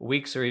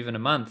weeks or even a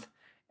month,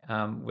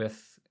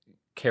 with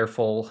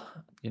careful,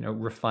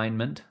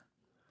 refinement.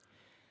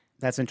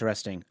 That's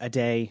interesting. A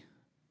day,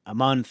 a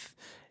month.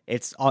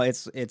 It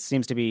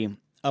seems to be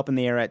up in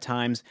the air at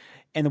times.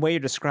 And the way you're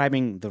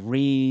describing the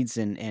reeds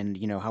and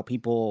how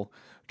people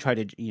try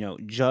to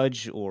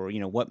judge or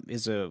what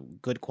is a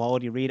good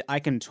quality reed, I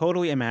can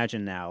totally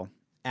imagine now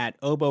at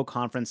oboe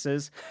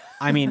conferences.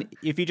 I mean,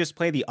 if you just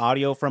play the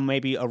audio from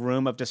maybe a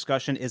room of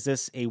discussion, is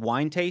this a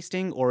wine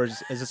tasting or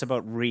is this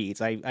about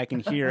reeds? I can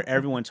hear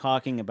everyone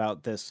talking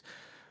about this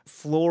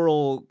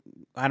floral,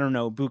 I don't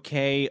know,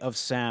 bouquet of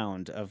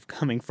sound of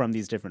coming from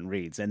these different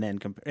reeds, and then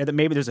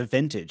maybe there's a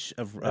vintage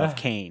of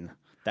cane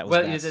that was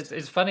Well, best.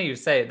 it's funny you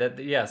say that.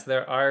 Yes,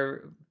 there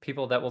are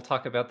people that will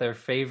talk about their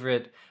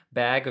favorite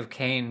bag of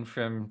cane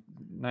from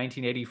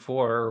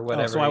 1984 or Oh,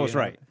 whatever. so I was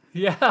right.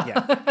 Yeah.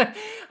 Yeah.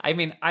 I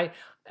mean,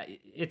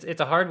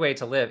 it's a hard way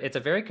to live. It's a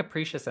very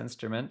capricious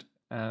instrument.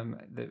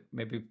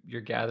 Maybe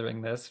you're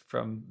gathering this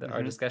from our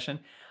Hmm. discussion,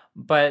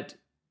 but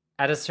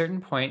at a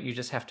certain point, you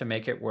just have to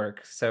make it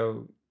work.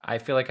 So I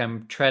feel like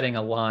I'm treading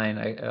a line.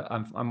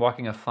 I'm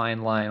walking a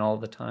fine line all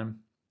the time.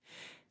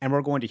 And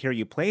we're going to hear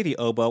you play the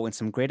oboe in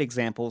some great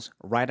examples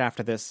right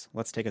after this.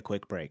 Let's take a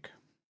quick break.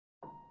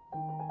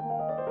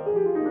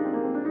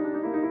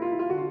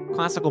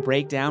 Classical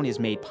Breakdown is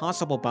made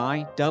possible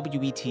by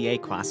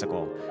WETA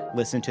Classical.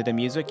 Listen to the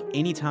music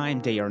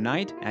anytime, day or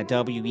night, at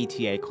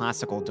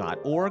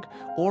WETAClassical.org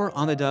or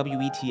on the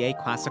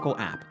WETA Classical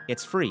app.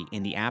 It's free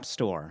in the App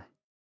Store.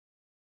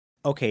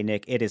 Okay,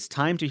 Nick, it is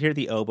time to hear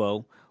the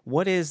oboe.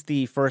 What is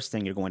the first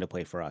thing you're going to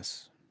play for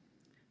us?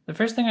 The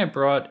first thing I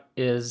brought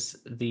is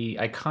the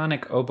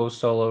iconic oboe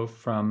solo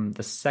from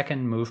the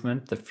second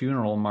movement, the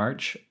Funeral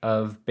March,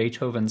 of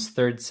Beethoven's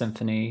Third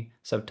Symphony,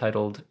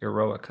 subtitled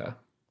Eroica.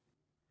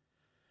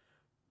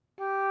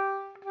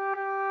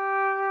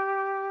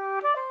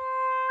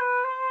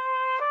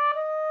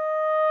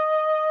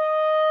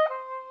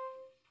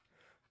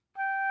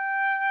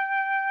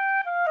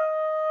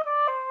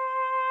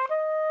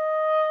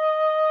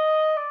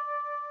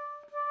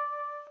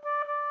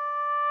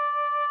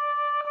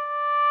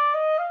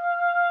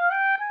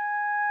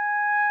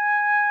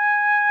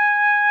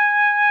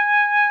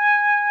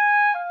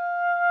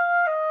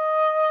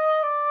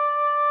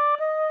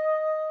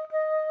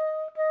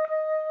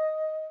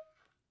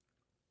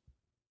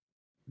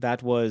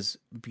 That was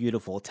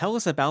beautiful. Tell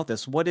us about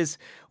this. What is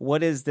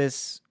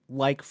this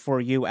like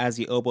for you as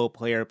the oboe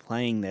player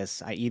playing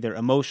this, either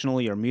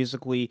emotionally or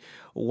musically?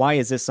 Why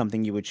is this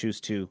something you would choose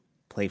to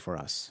play for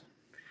us?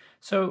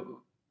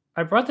 So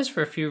I brought this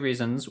for a few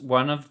reasons.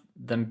 One of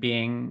them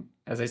being,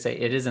 as I say,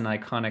 it is an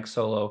iconic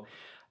solo.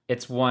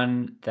 It's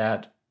one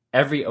that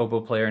every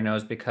oboe player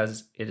knows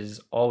because it is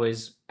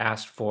always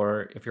asked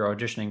for if you're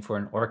auditioning for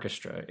an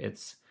orchestra.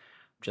 It's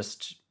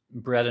just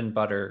bread and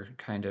butter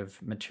kind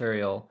of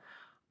material.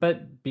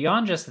 But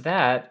beyond just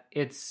that,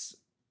 it's,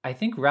 I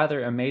think,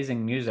 rather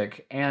amazing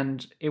music.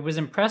 And it was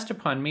impressed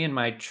upon me in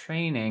my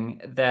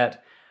training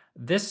that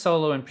this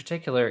solo in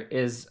particular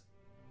is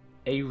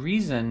a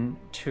reason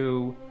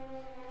to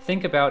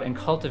think about and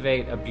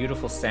cultivate a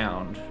beautiful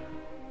sound.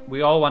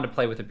 We all want to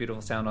play with a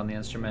beautiful sound on the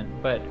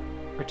instrument, but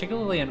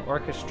particularly in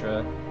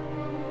orchestra,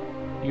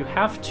 you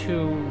have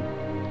to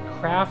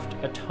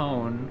craft a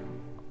tone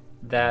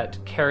that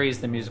carries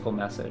the musical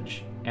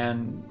message.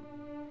 And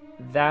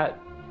that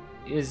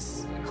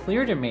is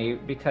clear to me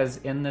because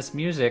in this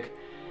music,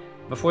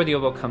 before the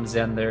oboe comes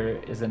in, there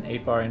is an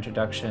 8-bar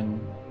introduction.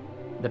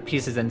 The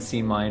piece is in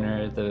C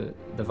minor,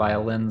 the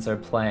violins are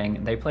playing,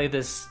 and they play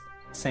this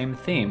same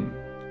theme.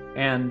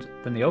 And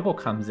then the oboe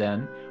comes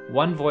in,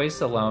 one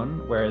voice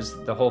alone,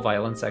 whereas the whole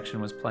violin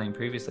section was playing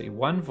previously.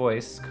 One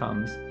voice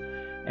comes,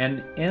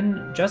 and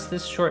in just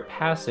this short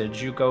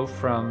passage, you go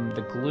from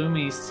the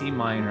gloomy C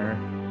minor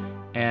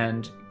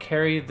and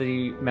carry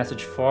the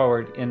message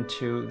forward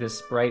into this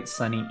bright,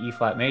 sunny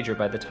E-flat major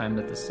by the time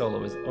that the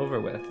solo is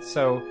over with.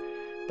 So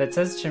that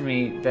says to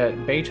me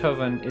that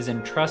Beethoven is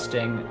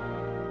entrusting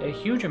a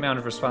huge amount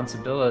of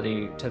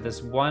responsibility to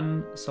this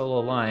one solo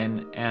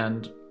line,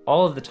 and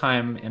all of the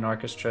time in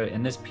orchestra,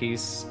 in this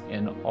piece,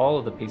 in all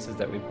of the pieces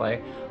that we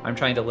play, I'm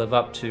trying to live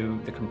up to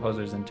the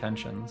composer's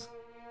intentions.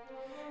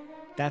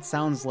 That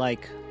sounds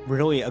like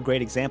really a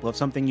great example of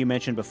something you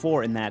mentioned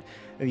before, in that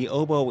the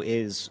oboe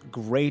is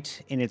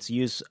great in its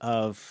use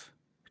of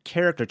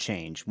character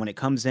change. When it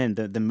comes in,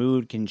 the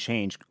mood can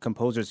change.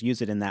 Composers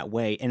use it in that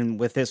way. And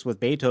with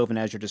Beethoven,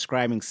 as you're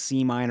describing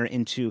C minor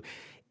into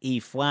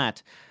E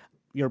flat,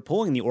 you're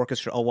pulling the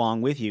orchestra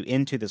along with you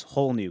into this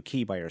whole new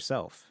key by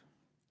yourself.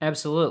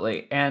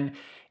 Absolutely. And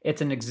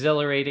it's an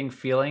exhilarating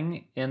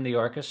feeling in the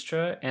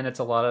orchestra, and it's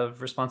a lot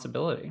of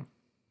responsibility.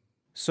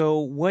 So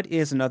what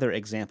is another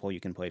example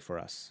you can play for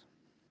us?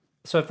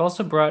 So I've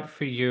also brought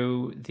for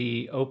you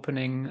the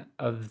opening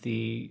of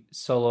the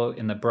solo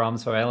in the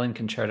Brahms Violin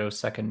Concerto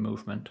second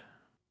movement.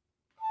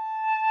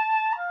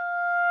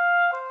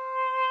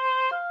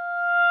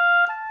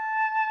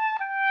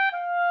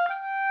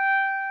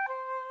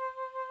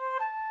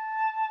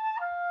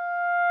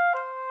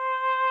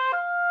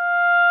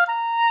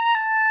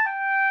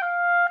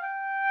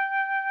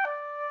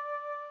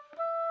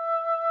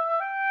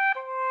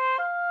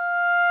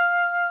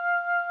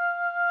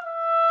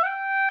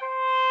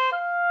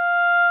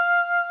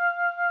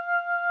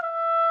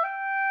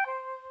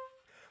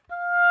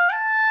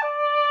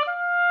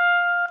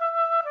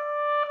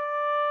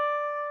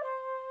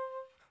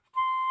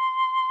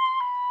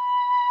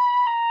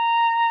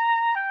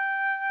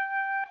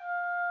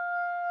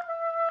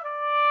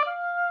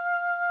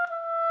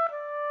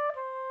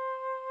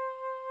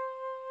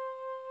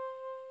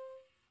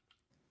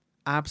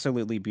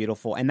 Absolutely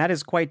beautiful. And that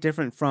is quite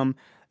different from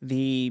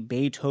the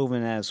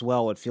Beethoven as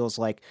well. It feels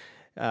like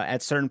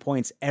at certain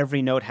points,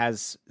 every note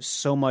has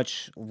so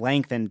much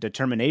length and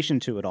determination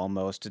to it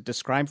almost.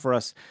 Describe for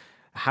us,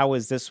 how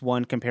is this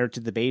one compared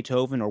to the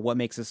Beethoven, or what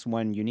makes this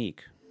one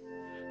unique?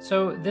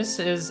 So this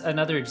is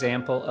another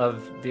example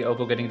of the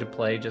oboe getting to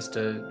play just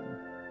a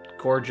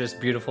gorgeous,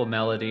 beautiful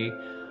melody.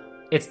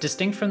 It's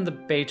distinct from the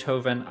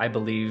Beethoven, I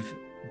believe,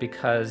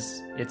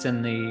 because it's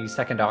in the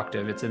second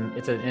octave. It's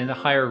in a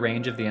higher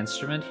range of the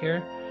instrument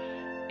here.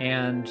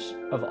 And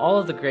of all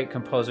of the great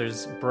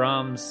composers,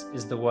 Brahms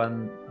is the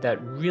one that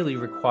really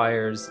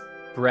requires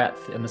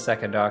breadth in the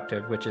second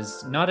octave, which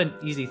is not an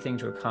easy thing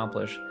to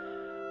accomplish.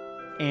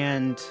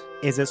 And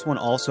is this one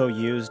also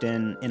used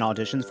in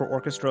auditions for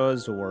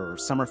orchestras or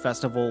summer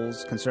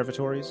festivals,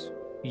 conservatories?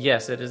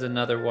 Yes, it is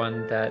another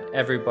one that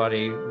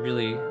everybody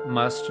really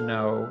must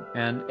know.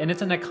 And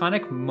it's an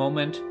iconic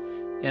moment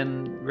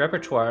in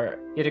repertoire.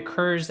 It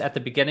occurs at the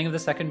beginning of the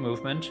second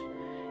movement,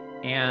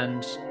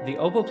 and the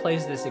oboe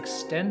plays this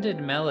extended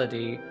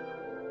melody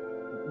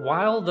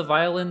while the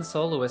violin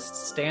soloist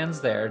stands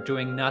there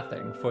doing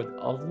nothing for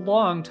a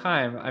long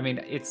time. I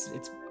mean,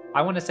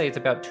 I want to say it's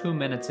about 2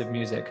 minutes of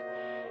music.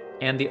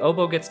 And the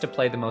oboe gets to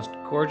play the most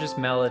gorgeous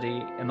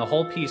melody in the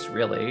whole piece,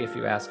 really, if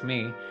you ask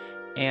me.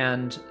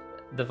 And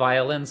the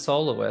violin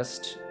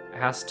soloist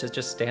has to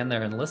just stand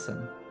there and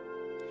listen.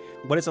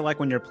 What is it like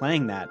when you're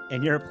playing that?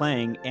 And you're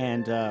playing,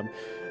 and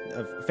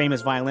a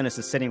famous violinist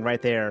is sitting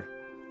right there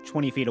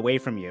 20 feet away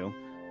from you,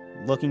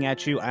 looking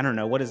at you. I don't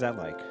know. What is that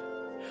like?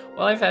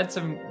 Well, I've had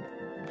some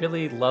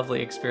really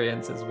lovely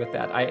experiences with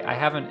that. I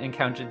haven't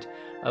encountered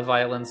a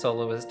violin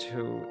soloist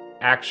who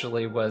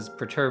actually was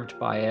perturbed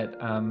by it,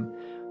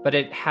 but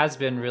it has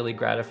been really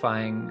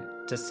gratifying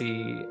to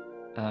see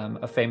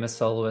a famous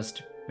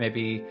soloist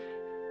maybe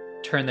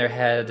turn their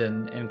head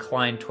and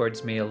incline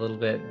towards me a little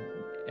bit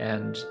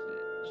and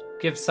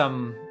give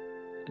some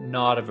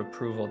nod of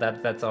approval.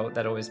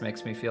 That always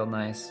makes me feel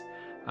nice.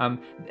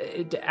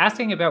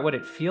 Asking about what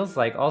it feels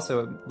like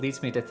also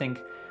leads me to think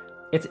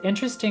it's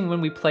interesting when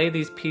we play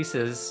these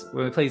pieces,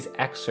 when we play these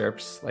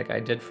excerpts, like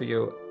I did for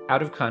you,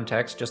 out of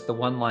context, just the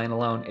one line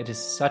alone, it is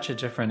such a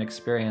different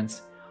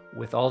experience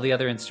with all the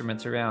other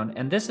instruments around.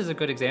 And this is a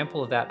good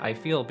example of that, I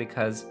feel,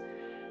 because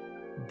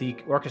the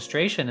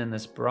orchestration in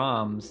this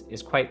Brahms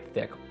is quite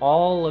thick.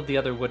 All of the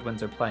other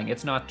woodwinds are playing.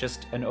 It's not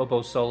just an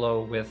oboe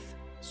solo with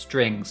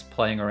strings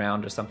playing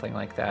around or something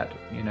like that,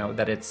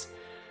 that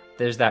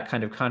there's that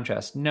kind of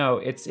contrast. No,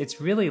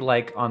 it's really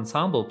like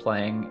ensemble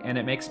playing, and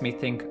it makes me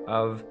think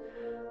of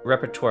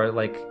repertoire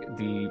like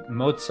the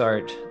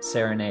Mozart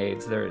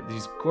serenades. They're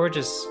these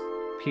gorgeous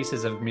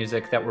pieces of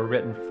music that were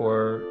written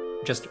for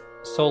just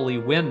solely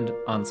wind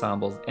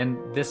ensembles, and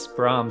this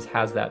Brahms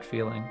has that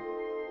feeling.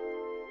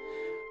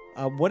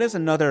 What is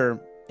another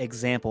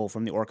example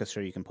from the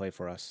orchestra you can play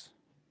for us?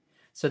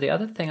 So the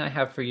other thing I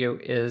have for you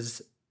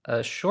is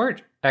a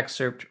short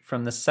excerpt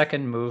from the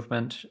second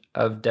movement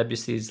of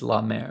Debussy's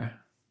La Mer.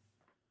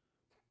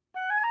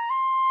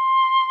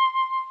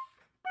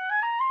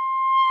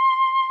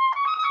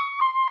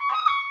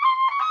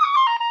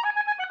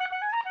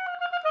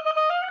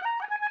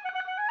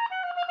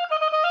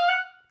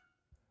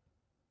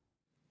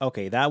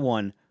 Okay, that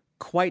one,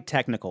 quite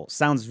technical.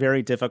 Sounds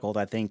very difficult,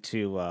 I think,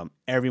 to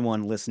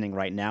everyone listening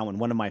right now, and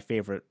one of my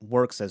favorite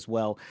works as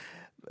well.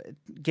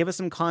 Give us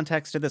some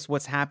context to this.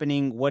 What's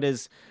happening? What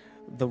is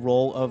the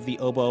role of the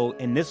oboe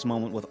in this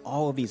moment with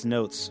all of these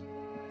notes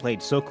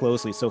played so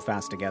closely, so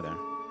fast together?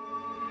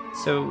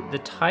 So the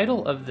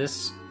title of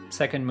this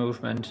second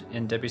movement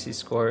in Debussy's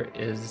score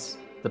is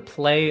The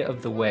Play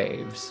of the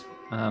Waves.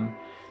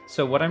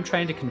 So what I'm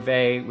trying to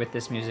convey with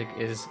this music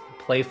is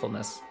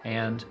playfulness,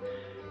 and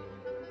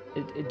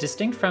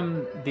distinct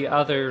from the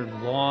other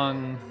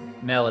long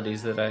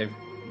melodies that I've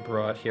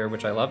brought here,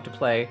 which I love to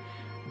play,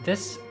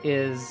 this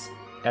is,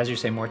 as you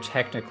say, more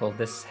technical.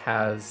 This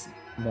has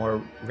more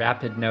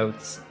rapid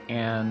notes,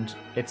 and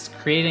it's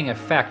creating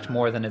effect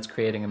more than it's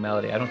creating a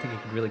melody. I don't think you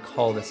could really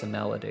call this a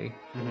melody.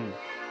 Mm-hmm.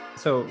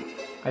 So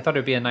I thought it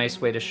would be a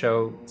nice way to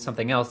show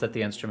something else that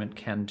the instrument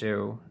can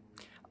do.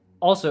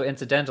 Also,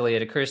 incidentally,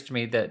 it occurs to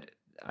me that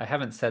I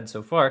haven't said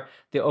so far,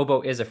 the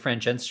oboe is a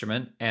French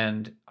instrument,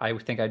 and I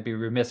think I'd be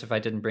remiss if I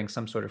didn't bring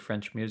some sort of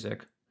French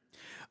music.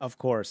 Of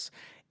course.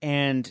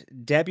 And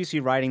Debussy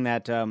writing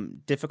that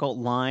difficult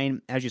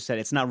line, as you said,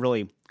 it's not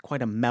really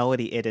quite a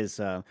melody. It is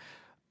an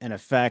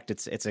effect.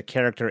 It's a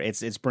character.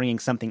 It's bringing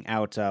something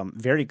out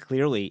very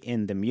clearly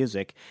in the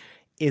music.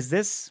 Is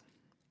this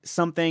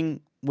something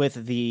with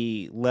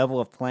the level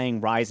of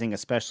playing rising,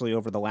 especially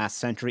over the last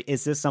century?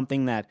 Is this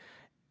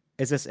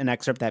an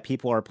excerpt that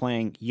people are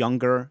playing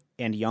younger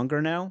and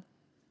younger now?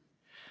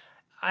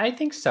 I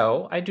think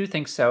so. I do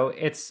think so.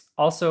 It's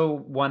also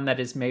one that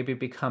is maybe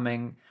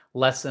becoming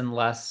less and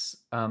less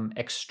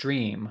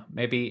extreme.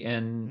 Maybe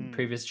in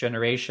previous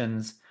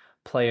generations,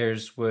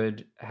 players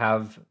would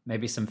have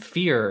maybe some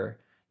fear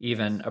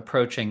even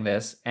approaching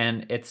this,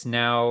 and it's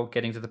now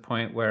getting to the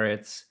point where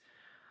it's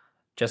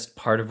just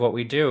part of what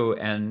we do,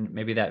 and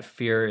maybe that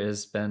fear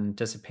has been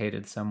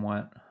dissipated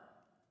somewhat.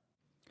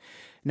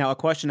 Now, a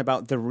question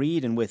about the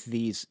reed, and with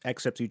these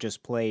excerpts you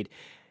just played,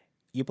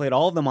 you played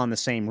all of them on the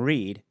same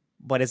reed,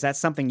 but is that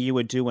something you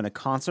would do in a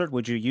concert?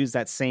 Would you use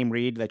that same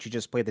reed that you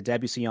just played the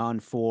Debussy on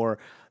for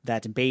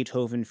that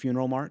Beethoven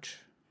funeral march?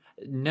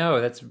 No,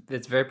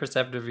 it's very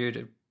perceptive of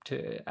you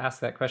to ask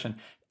that question.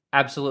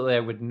 Absolutely,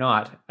 I would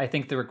not. I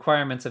think the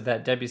requirements of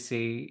that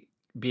Debussy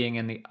being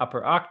in the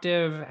upper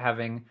octave,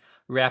 having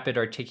rapid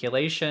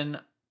articulation,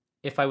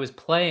 if I was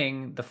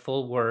playing the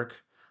full work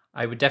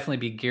I would definitely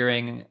be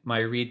gearing my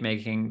reed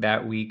making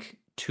that week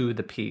to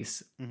the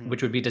piece, Hmm.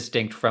 which would be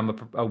distinct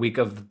from a week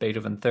of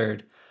Beethoven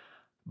third.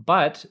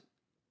 But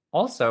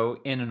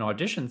also in an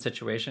audition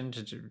situation,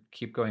 to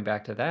keep going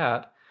back to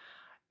that,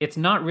 it's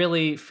not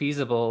really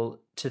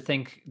feasible to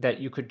think that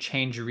you could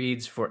change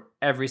reeds for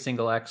every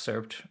single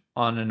excerpt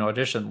on an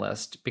audition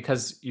list,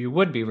 because you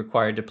would be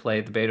required to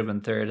play the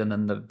Beethoven third and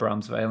then the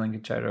Brahms violin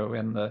concerto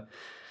and the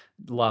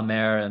La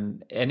Mer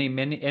and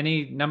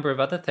any number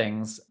of other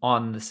things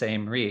on the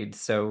same reed.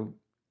 So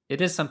it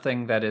is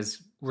something that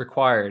is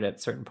required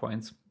at certain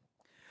points.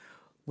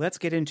 Let's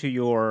get into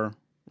your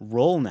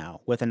role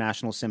now with the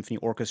National Symphony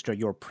Orchestra,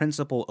 your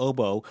principal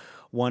oboe,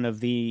 one of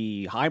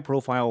the high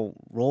profile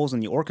roles in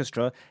the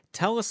orchestra.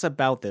 Tell us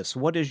about this.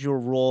 What is your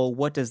role?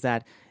 What does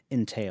that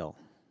entail?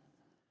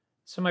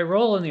 So my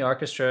role in the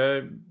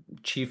orchestra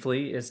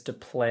chiefly is to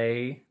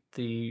play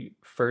the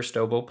first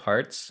oboe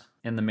parts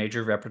in the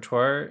major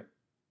repertoire.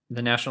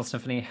 The National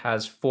Symphony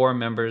has four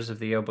members of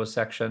the oboe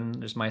section.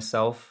 There's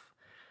myself,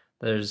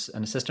 there's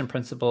an assistant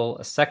principal,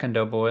 a second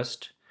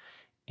oboist,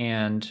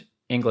 and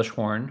English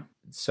horn.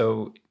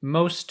 So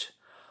most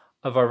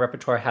of our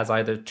repertoire has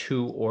either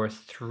two or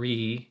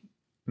three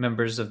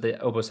members of the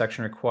oboe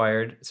section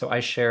required. So I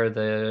share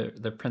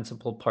the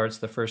principal parts,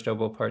 the first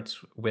oboe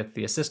parts, with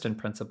the assistant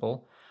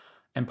principal.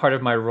 And part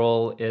of my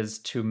role is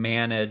to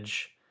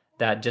manage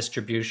that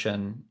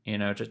distribution,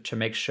 to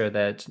make sure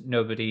that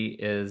nobody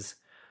is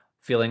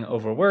feeling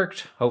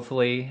overworked,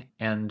 hopefully,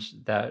 and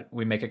that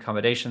we make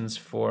accommodations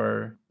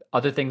for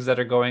other things that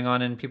are going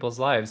on in people's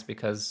lives,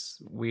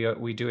 because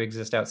we do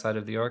exist outside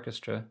of the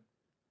orchestra.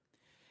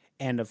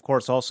 And of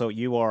course, also,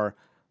 you are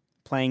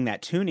playing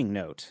that tuning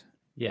note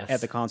at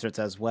Yes. the concerts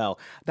as well.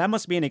 That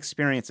must be an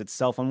experience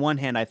itself. On one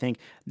hand, I think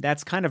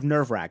that's kind of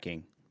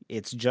nerve-wracking.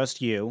 It's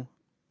just you,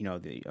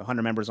 the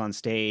 100 members on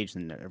stage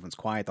and everyone's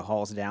quiet, the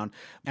hall's down.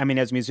 I mean,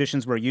 as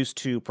musicians, we're used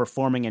to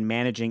performing and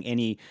managing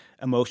any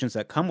emotions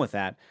that come with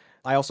that.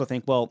 I also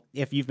think, well,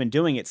 if you've been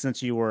doing it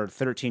since you were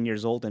 13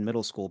 years old in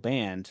middle school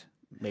band,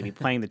 maybe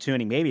playing the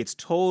tuning, maybe it's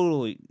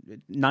totally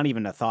not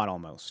even a thought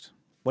almost.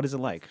 What is it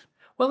like?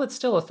 Well, it's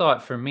still a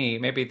thought for me.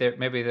 Maybe there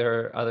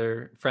are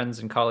other friends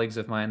and colleagues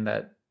of mine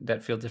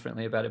that feel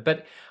differently about it.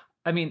 But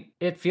I mean,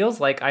 it feels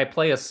like I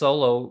play a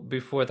solo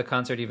before the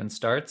concert even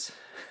starts.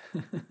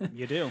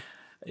 You do.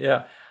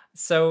 Yeah.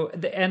 So,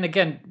 and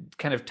again,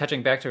 kind of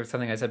touching back to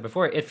something I said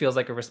before, it feels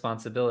like a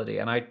responsibility,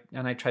 and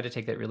I try to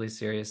take that really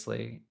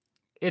seriously.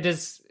 It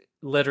is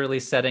literally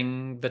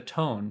setting the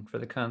tone for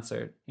the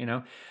concert.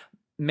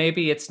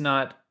 Maybe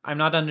I'm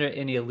not under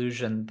any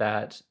illusion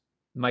that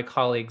my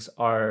colleagues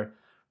are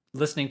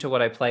listening to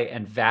what I play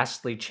and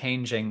vastly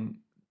changing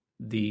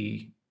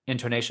the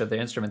intonation of the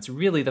instruments.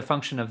 Really, the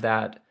function of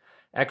that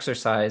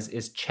exercise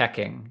is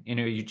checking.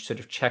 You sort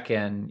of check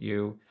in,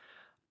 you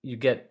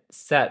get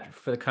set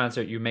for the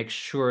concert, you make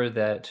sure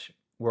that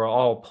we're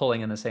all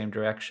pulling in the same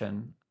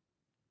direction.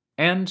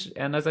 And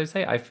as I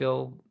say, I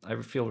feel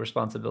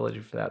responsibility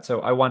for that.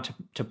 So I want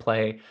to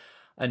play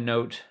a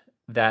note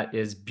that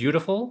is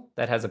beautiful,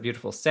 that has a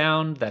beautiful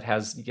sound, that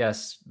has,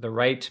 yes, the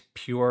right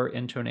pure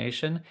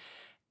intonation,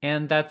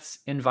 and that's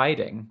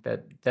inviting,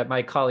 that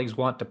my colleagues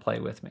want to play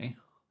with me.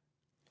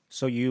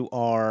 So you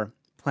are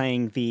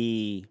playing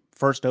the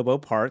first oboe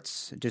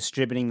parts,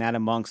 distributing that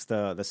amongst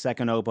the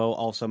second oboe,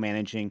 also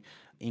managing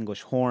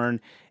English horn,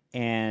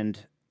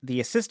 and the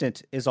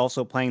assistant is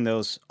also playing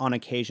those on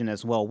occasion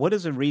as well. What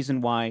is the reason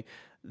why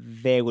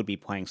they would be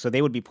playing? So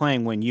they would be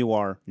playing when you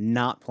are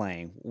not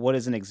playing. What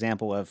is an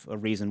example of a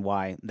reason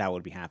why that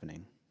would be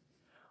happening?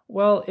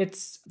 Well,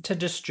 it's to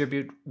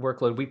distribute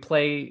workload. We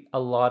play a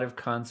lot of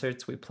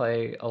concerts. We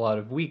play a lot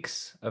of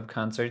weeks of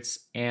concerts.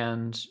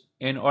 And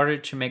in order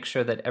to make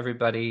sure that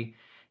everybody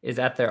is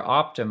at their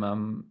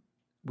optimum,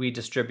 we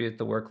distribute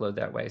the workload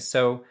that way.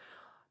 So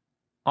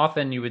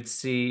often you would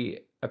see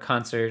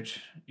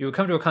you would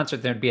come to a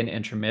concert, there'd be an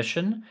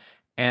intermission,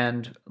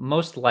 and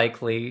most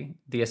likely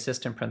the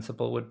assistant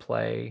principal would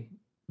play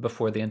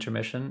before the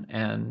intermission,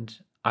 and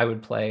I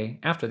would play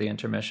after the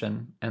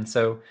intermission. And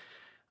so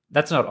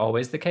that's not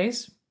always the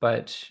case,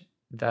 but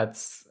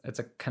it's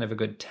a kind of a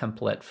good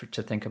template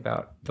to think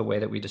about the way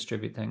that we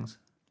distribute things.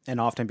 And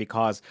often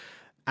because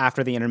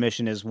after the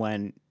intermission is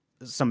when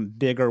some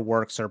bigger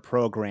works are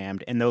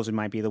programmed, and those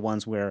might be the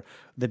ones where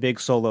the big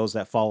solos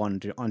that fall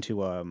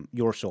onto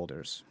your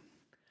shoulders.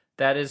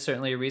 That is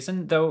certainly a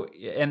reason, though.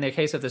 In the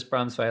case of this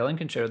Brahms violin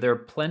concerto, there are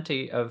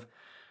plenty of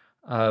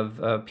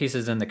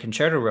pieces in the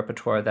concerto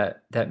repertoire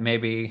that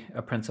maybe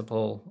a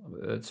principal,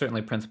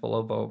 certainly principal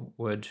oboe,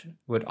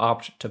 would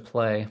opt to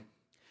play.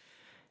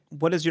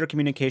 What is your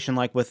communication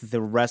like with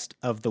the rest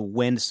of the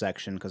wind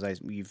section?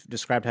 Because you've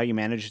described how you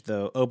manage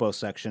the oboe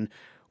section.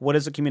 What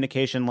is the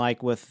communication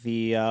like with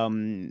the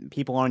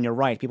people on your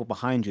right, people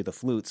behind you, the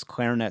flutes,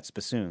 clarinets,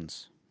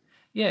 bassoons?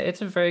 Yeah,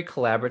 it's a very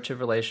collaborative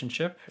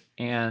relationship,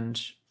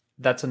 and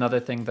that's another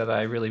thing that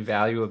I really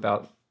value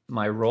about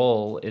my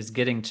role, is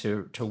getting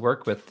to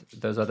work with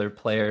those other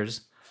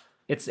players.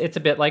 It's a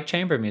bit like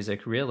chamber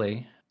music,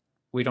 really.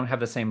 we don't have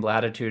the same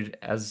latitude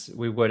as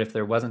we would if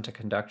there wasn't a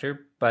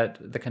conductor, but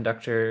the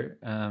conductor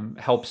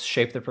helps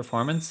shape the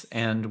performance,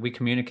 and we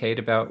communicate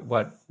about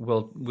what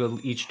we'll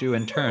each do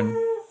in turn.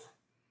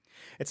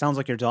 It sounds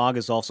like your dog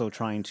is also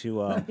trying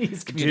to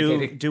He's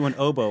communicating. do an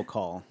oboe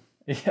call.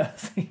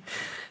 Yes,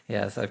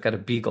 yes, I've got a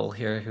beagle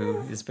here who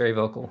is very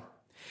vocal.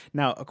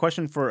 Now, a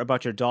question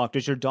about your dog.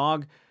 Does your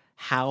dog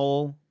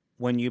howl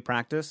when you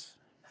practice?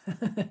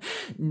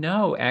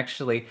 No,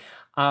 actually.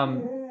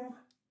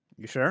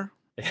 You sure?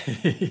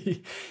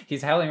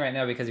 He's howling right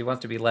now because he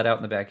wants to be let out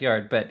in the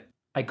backyard, but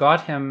I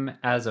got him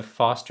as a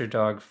foster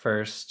dog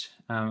first.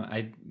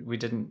 We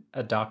didn't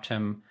adopt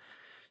him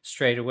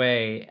straight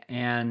away,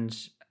 and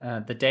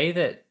the day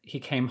that he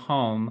came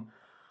home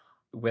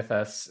with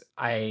us,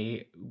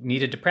 I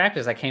needed to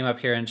practice. I came up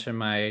here into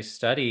my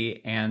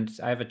study, and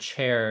I have a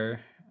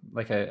chair,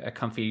 like a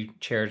comfy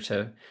chair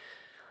to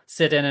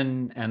sit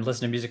in and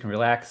listen to music and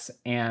relax.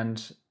 And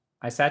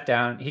I sat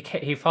down.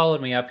 He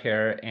followed me up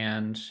here,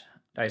 and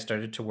I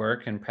started to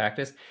work and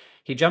practice.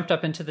 He jumped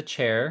up into the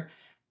chair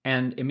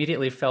and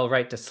immediately fell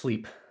right to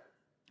sleep.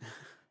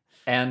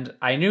 And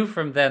I knew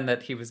from then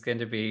that he was going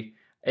to be,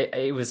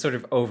 it was sort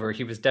of over.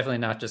 He was definitely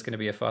not just going to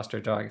be a foster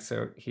dog.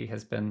 So he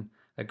has been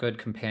a good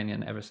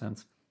companion ever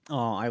since.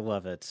 Oh, I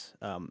love it.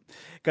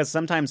 Because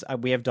sometimes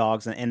we have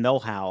dogs and they'll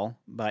howl,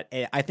 but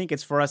I think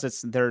it's for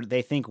us,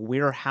 they think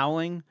we're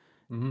howling.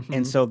 Mm-hmm.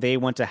 And so they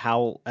want to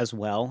howl as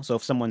well. So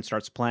if someone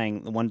starts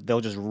playing,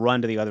 they'll just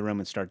run to the other room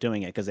and start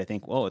doing it because they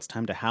think, "Oh, it's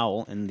time to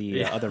howl in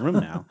the other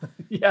room now."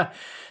 Yeah,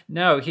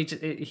 no,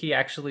 he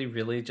actually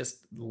really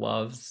just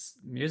loves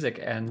music,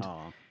 and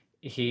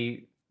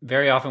he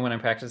very often when I'm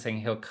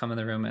practicing, he'll come in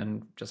the room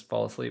and just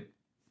fall asleep.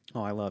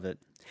 Oh, I love it.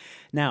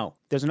 Now,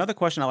 there's another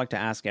question I like to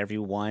ask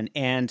everyone,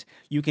 and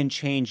you can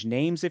change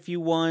names if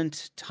you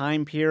want,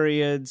 time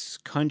periods,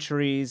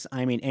 countries,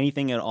 I mean,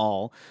 anything at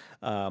all.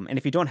 And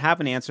if you don't have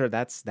an answer,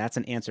 that's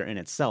an answer in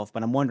itself.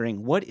 But I'm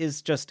wondering, what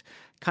is just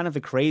kind of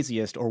the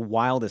craziest or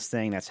wildest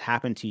thing that's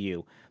happened to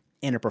you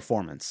in a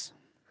performance?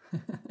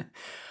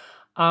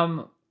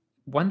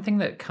 One thing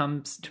that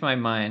comes to my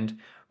mind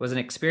was an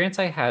experience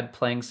I had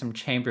playing some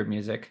chamber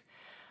music.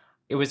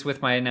 It was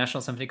with my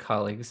National Symphony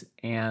colleagues,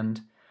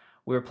 and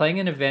we were playing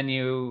in a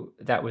venue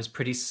that was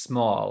pretty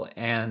small,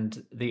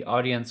 and the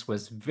audience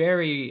was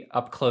very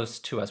up close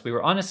to us. We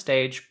were on a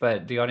stage,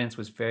 but the audience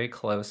was very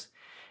close.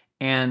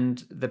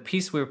 And the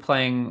piece we were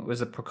playing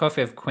was a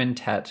Prokofiev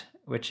quintet,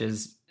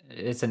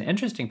 it's an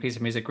interesting piece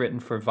of music written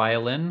for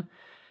violin,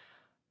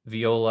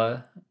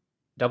 viola,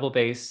 double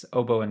bass,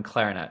 oboe, and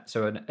clarinet.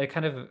 So a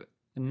kind of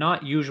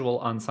not usual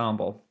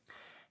ensemble.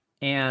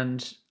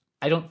 And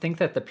I don't think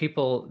that the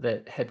people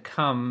that had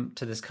come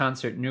to this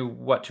concert knew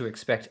what to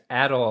expect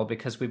at all,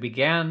 because we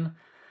began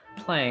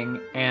playing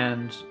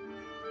and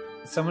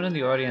someone in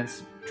the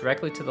audience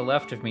directly to the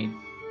left of me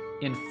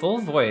in full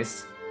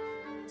voice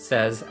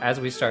says, as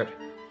we start,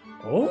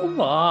 "Oh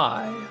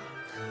my."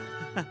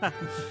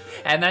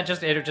 And it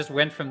just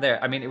went from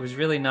there. I mean, it was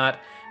really not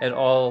at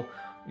all,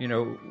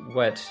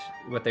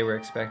 what they were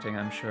expecting,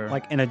 I'm sure.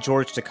 Like in a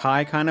George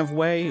Takei kind of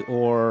way,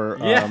 or...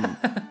 Yeah,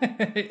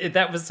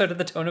 that was sort of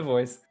the tone of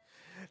voice.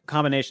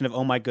 Combination of,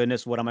 oh my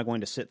goodness, what am I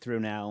going to sit through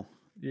now?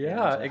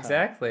 Yeah,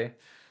 exactly.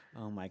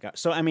 Oh my God.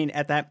 So, I mean,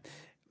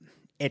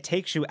 it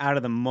takes you out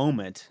of the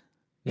moment.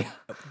 Yeah.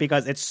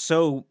 Because it's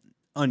so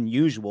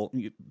unusual.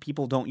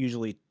 People don't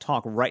usually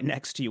talk right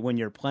next to you when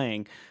you're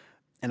playing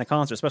in a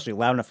concert, especially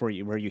loud enough where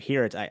you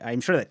hear it. I'm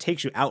sure that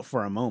takes you out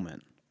for a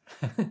moment.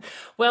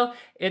 Well,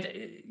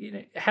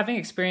 having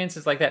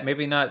experiences like that,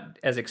 maybe not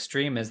as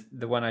extreme as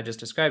the one I just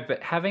described,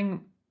 but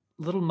having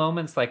little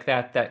moments like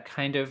that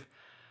kind of,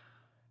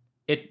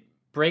 it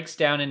breaks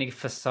down any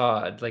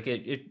facade. Like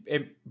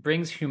it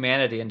brings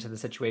humanity into the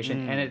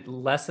situation, and it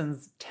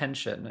lessens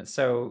tension.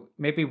 So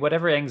maybe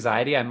whatever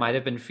anxiety I might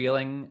have been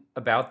feeling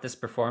about this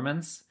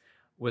performance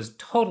was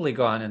totally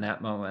gone in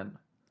that moment.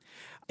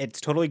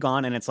 It's totally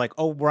gone, and it's like,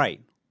 oh, right,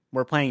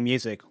 we're playing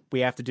music. We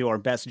have to do our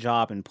best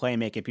job and play and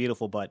make it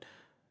beautiful, but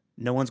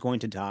no one's going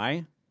to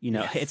die.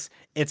 Yes.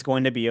 It's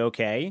going to be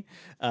okay.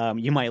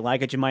 You might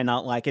like it, you might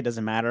not like it,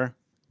 doesn't matter.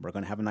 We're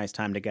going to have a nice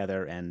time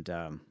together, and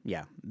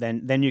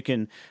then you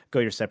can go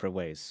your separate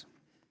ways.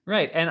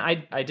 Right, and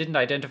I didn't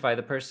identify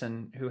the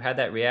person who had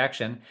that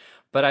reaction,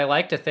 but I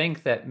like to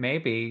think that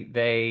maybe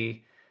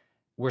they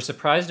were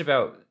surprised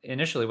about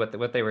initially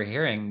what they were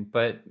hearing,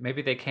 but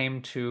maybe they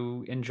came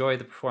to enjoy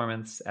the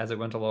performance as it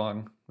went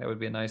along. That would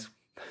be a nice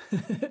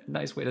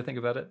nice way to think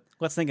about it.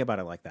 Let's think about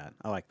it like that.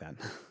 I like that.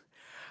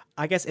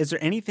 I guess, is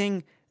there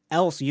anything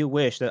else you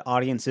wish that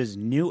audiences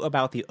knew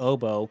about the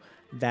oboe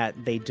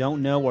that they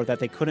don't know, or that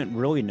they couldn't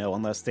really know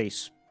unless they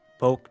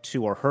spoke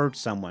to or heard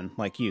someone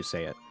like you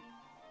say it?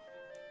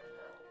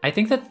 I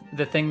think that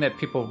the thing that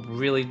people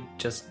really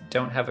just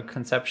don't have a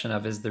conception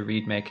of is the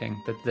reed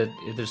making. That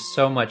there's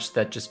so much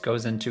that just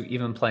goes into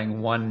even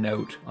playing one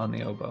note on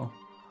the oboe.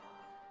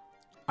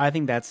 I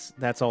think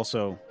that's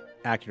also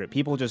accurate.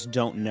 People just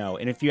don't know.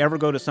 And if you ever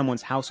go to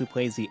someone's house who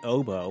plays the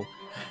oboe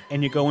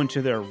and you go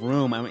into their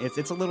room, I mean,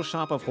 it's a little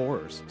shop of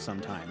horrors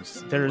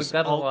sometimes. We've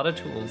got a lot of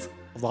tools.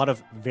 A lot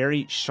of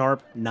very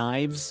sharp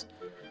knives,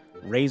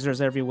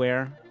 razors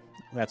everywhere.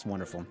 That's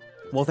wonderful.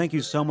 Well, thank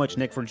you so much,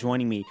 Nick, for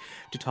joining me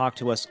to talk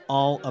to us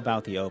all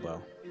about the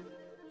oboe.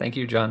 Thank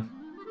you, John.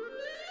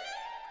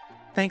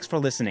 Thanks for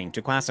listening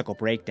to Classical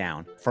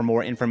Breakdown. For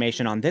more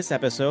information on this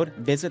episode,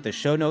 visit the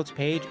show notes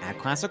page at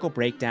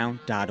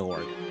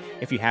classicalbreakdown.org.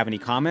 If you have any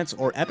comments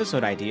or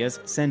episode ideas,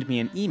 send me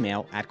an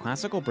email at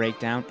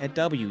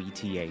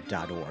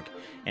classicalbreakdown@weta.org.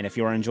 And if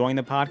you're enjoying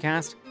the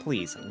podcast,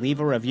 please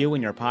leave a review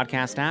in your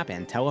podcast app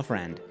and tell a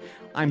friend.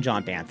 I'm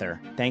John Banther.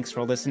 Thanks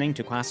for listening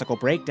to Classical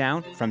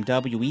Breakdown from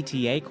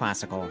WETA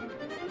Classical.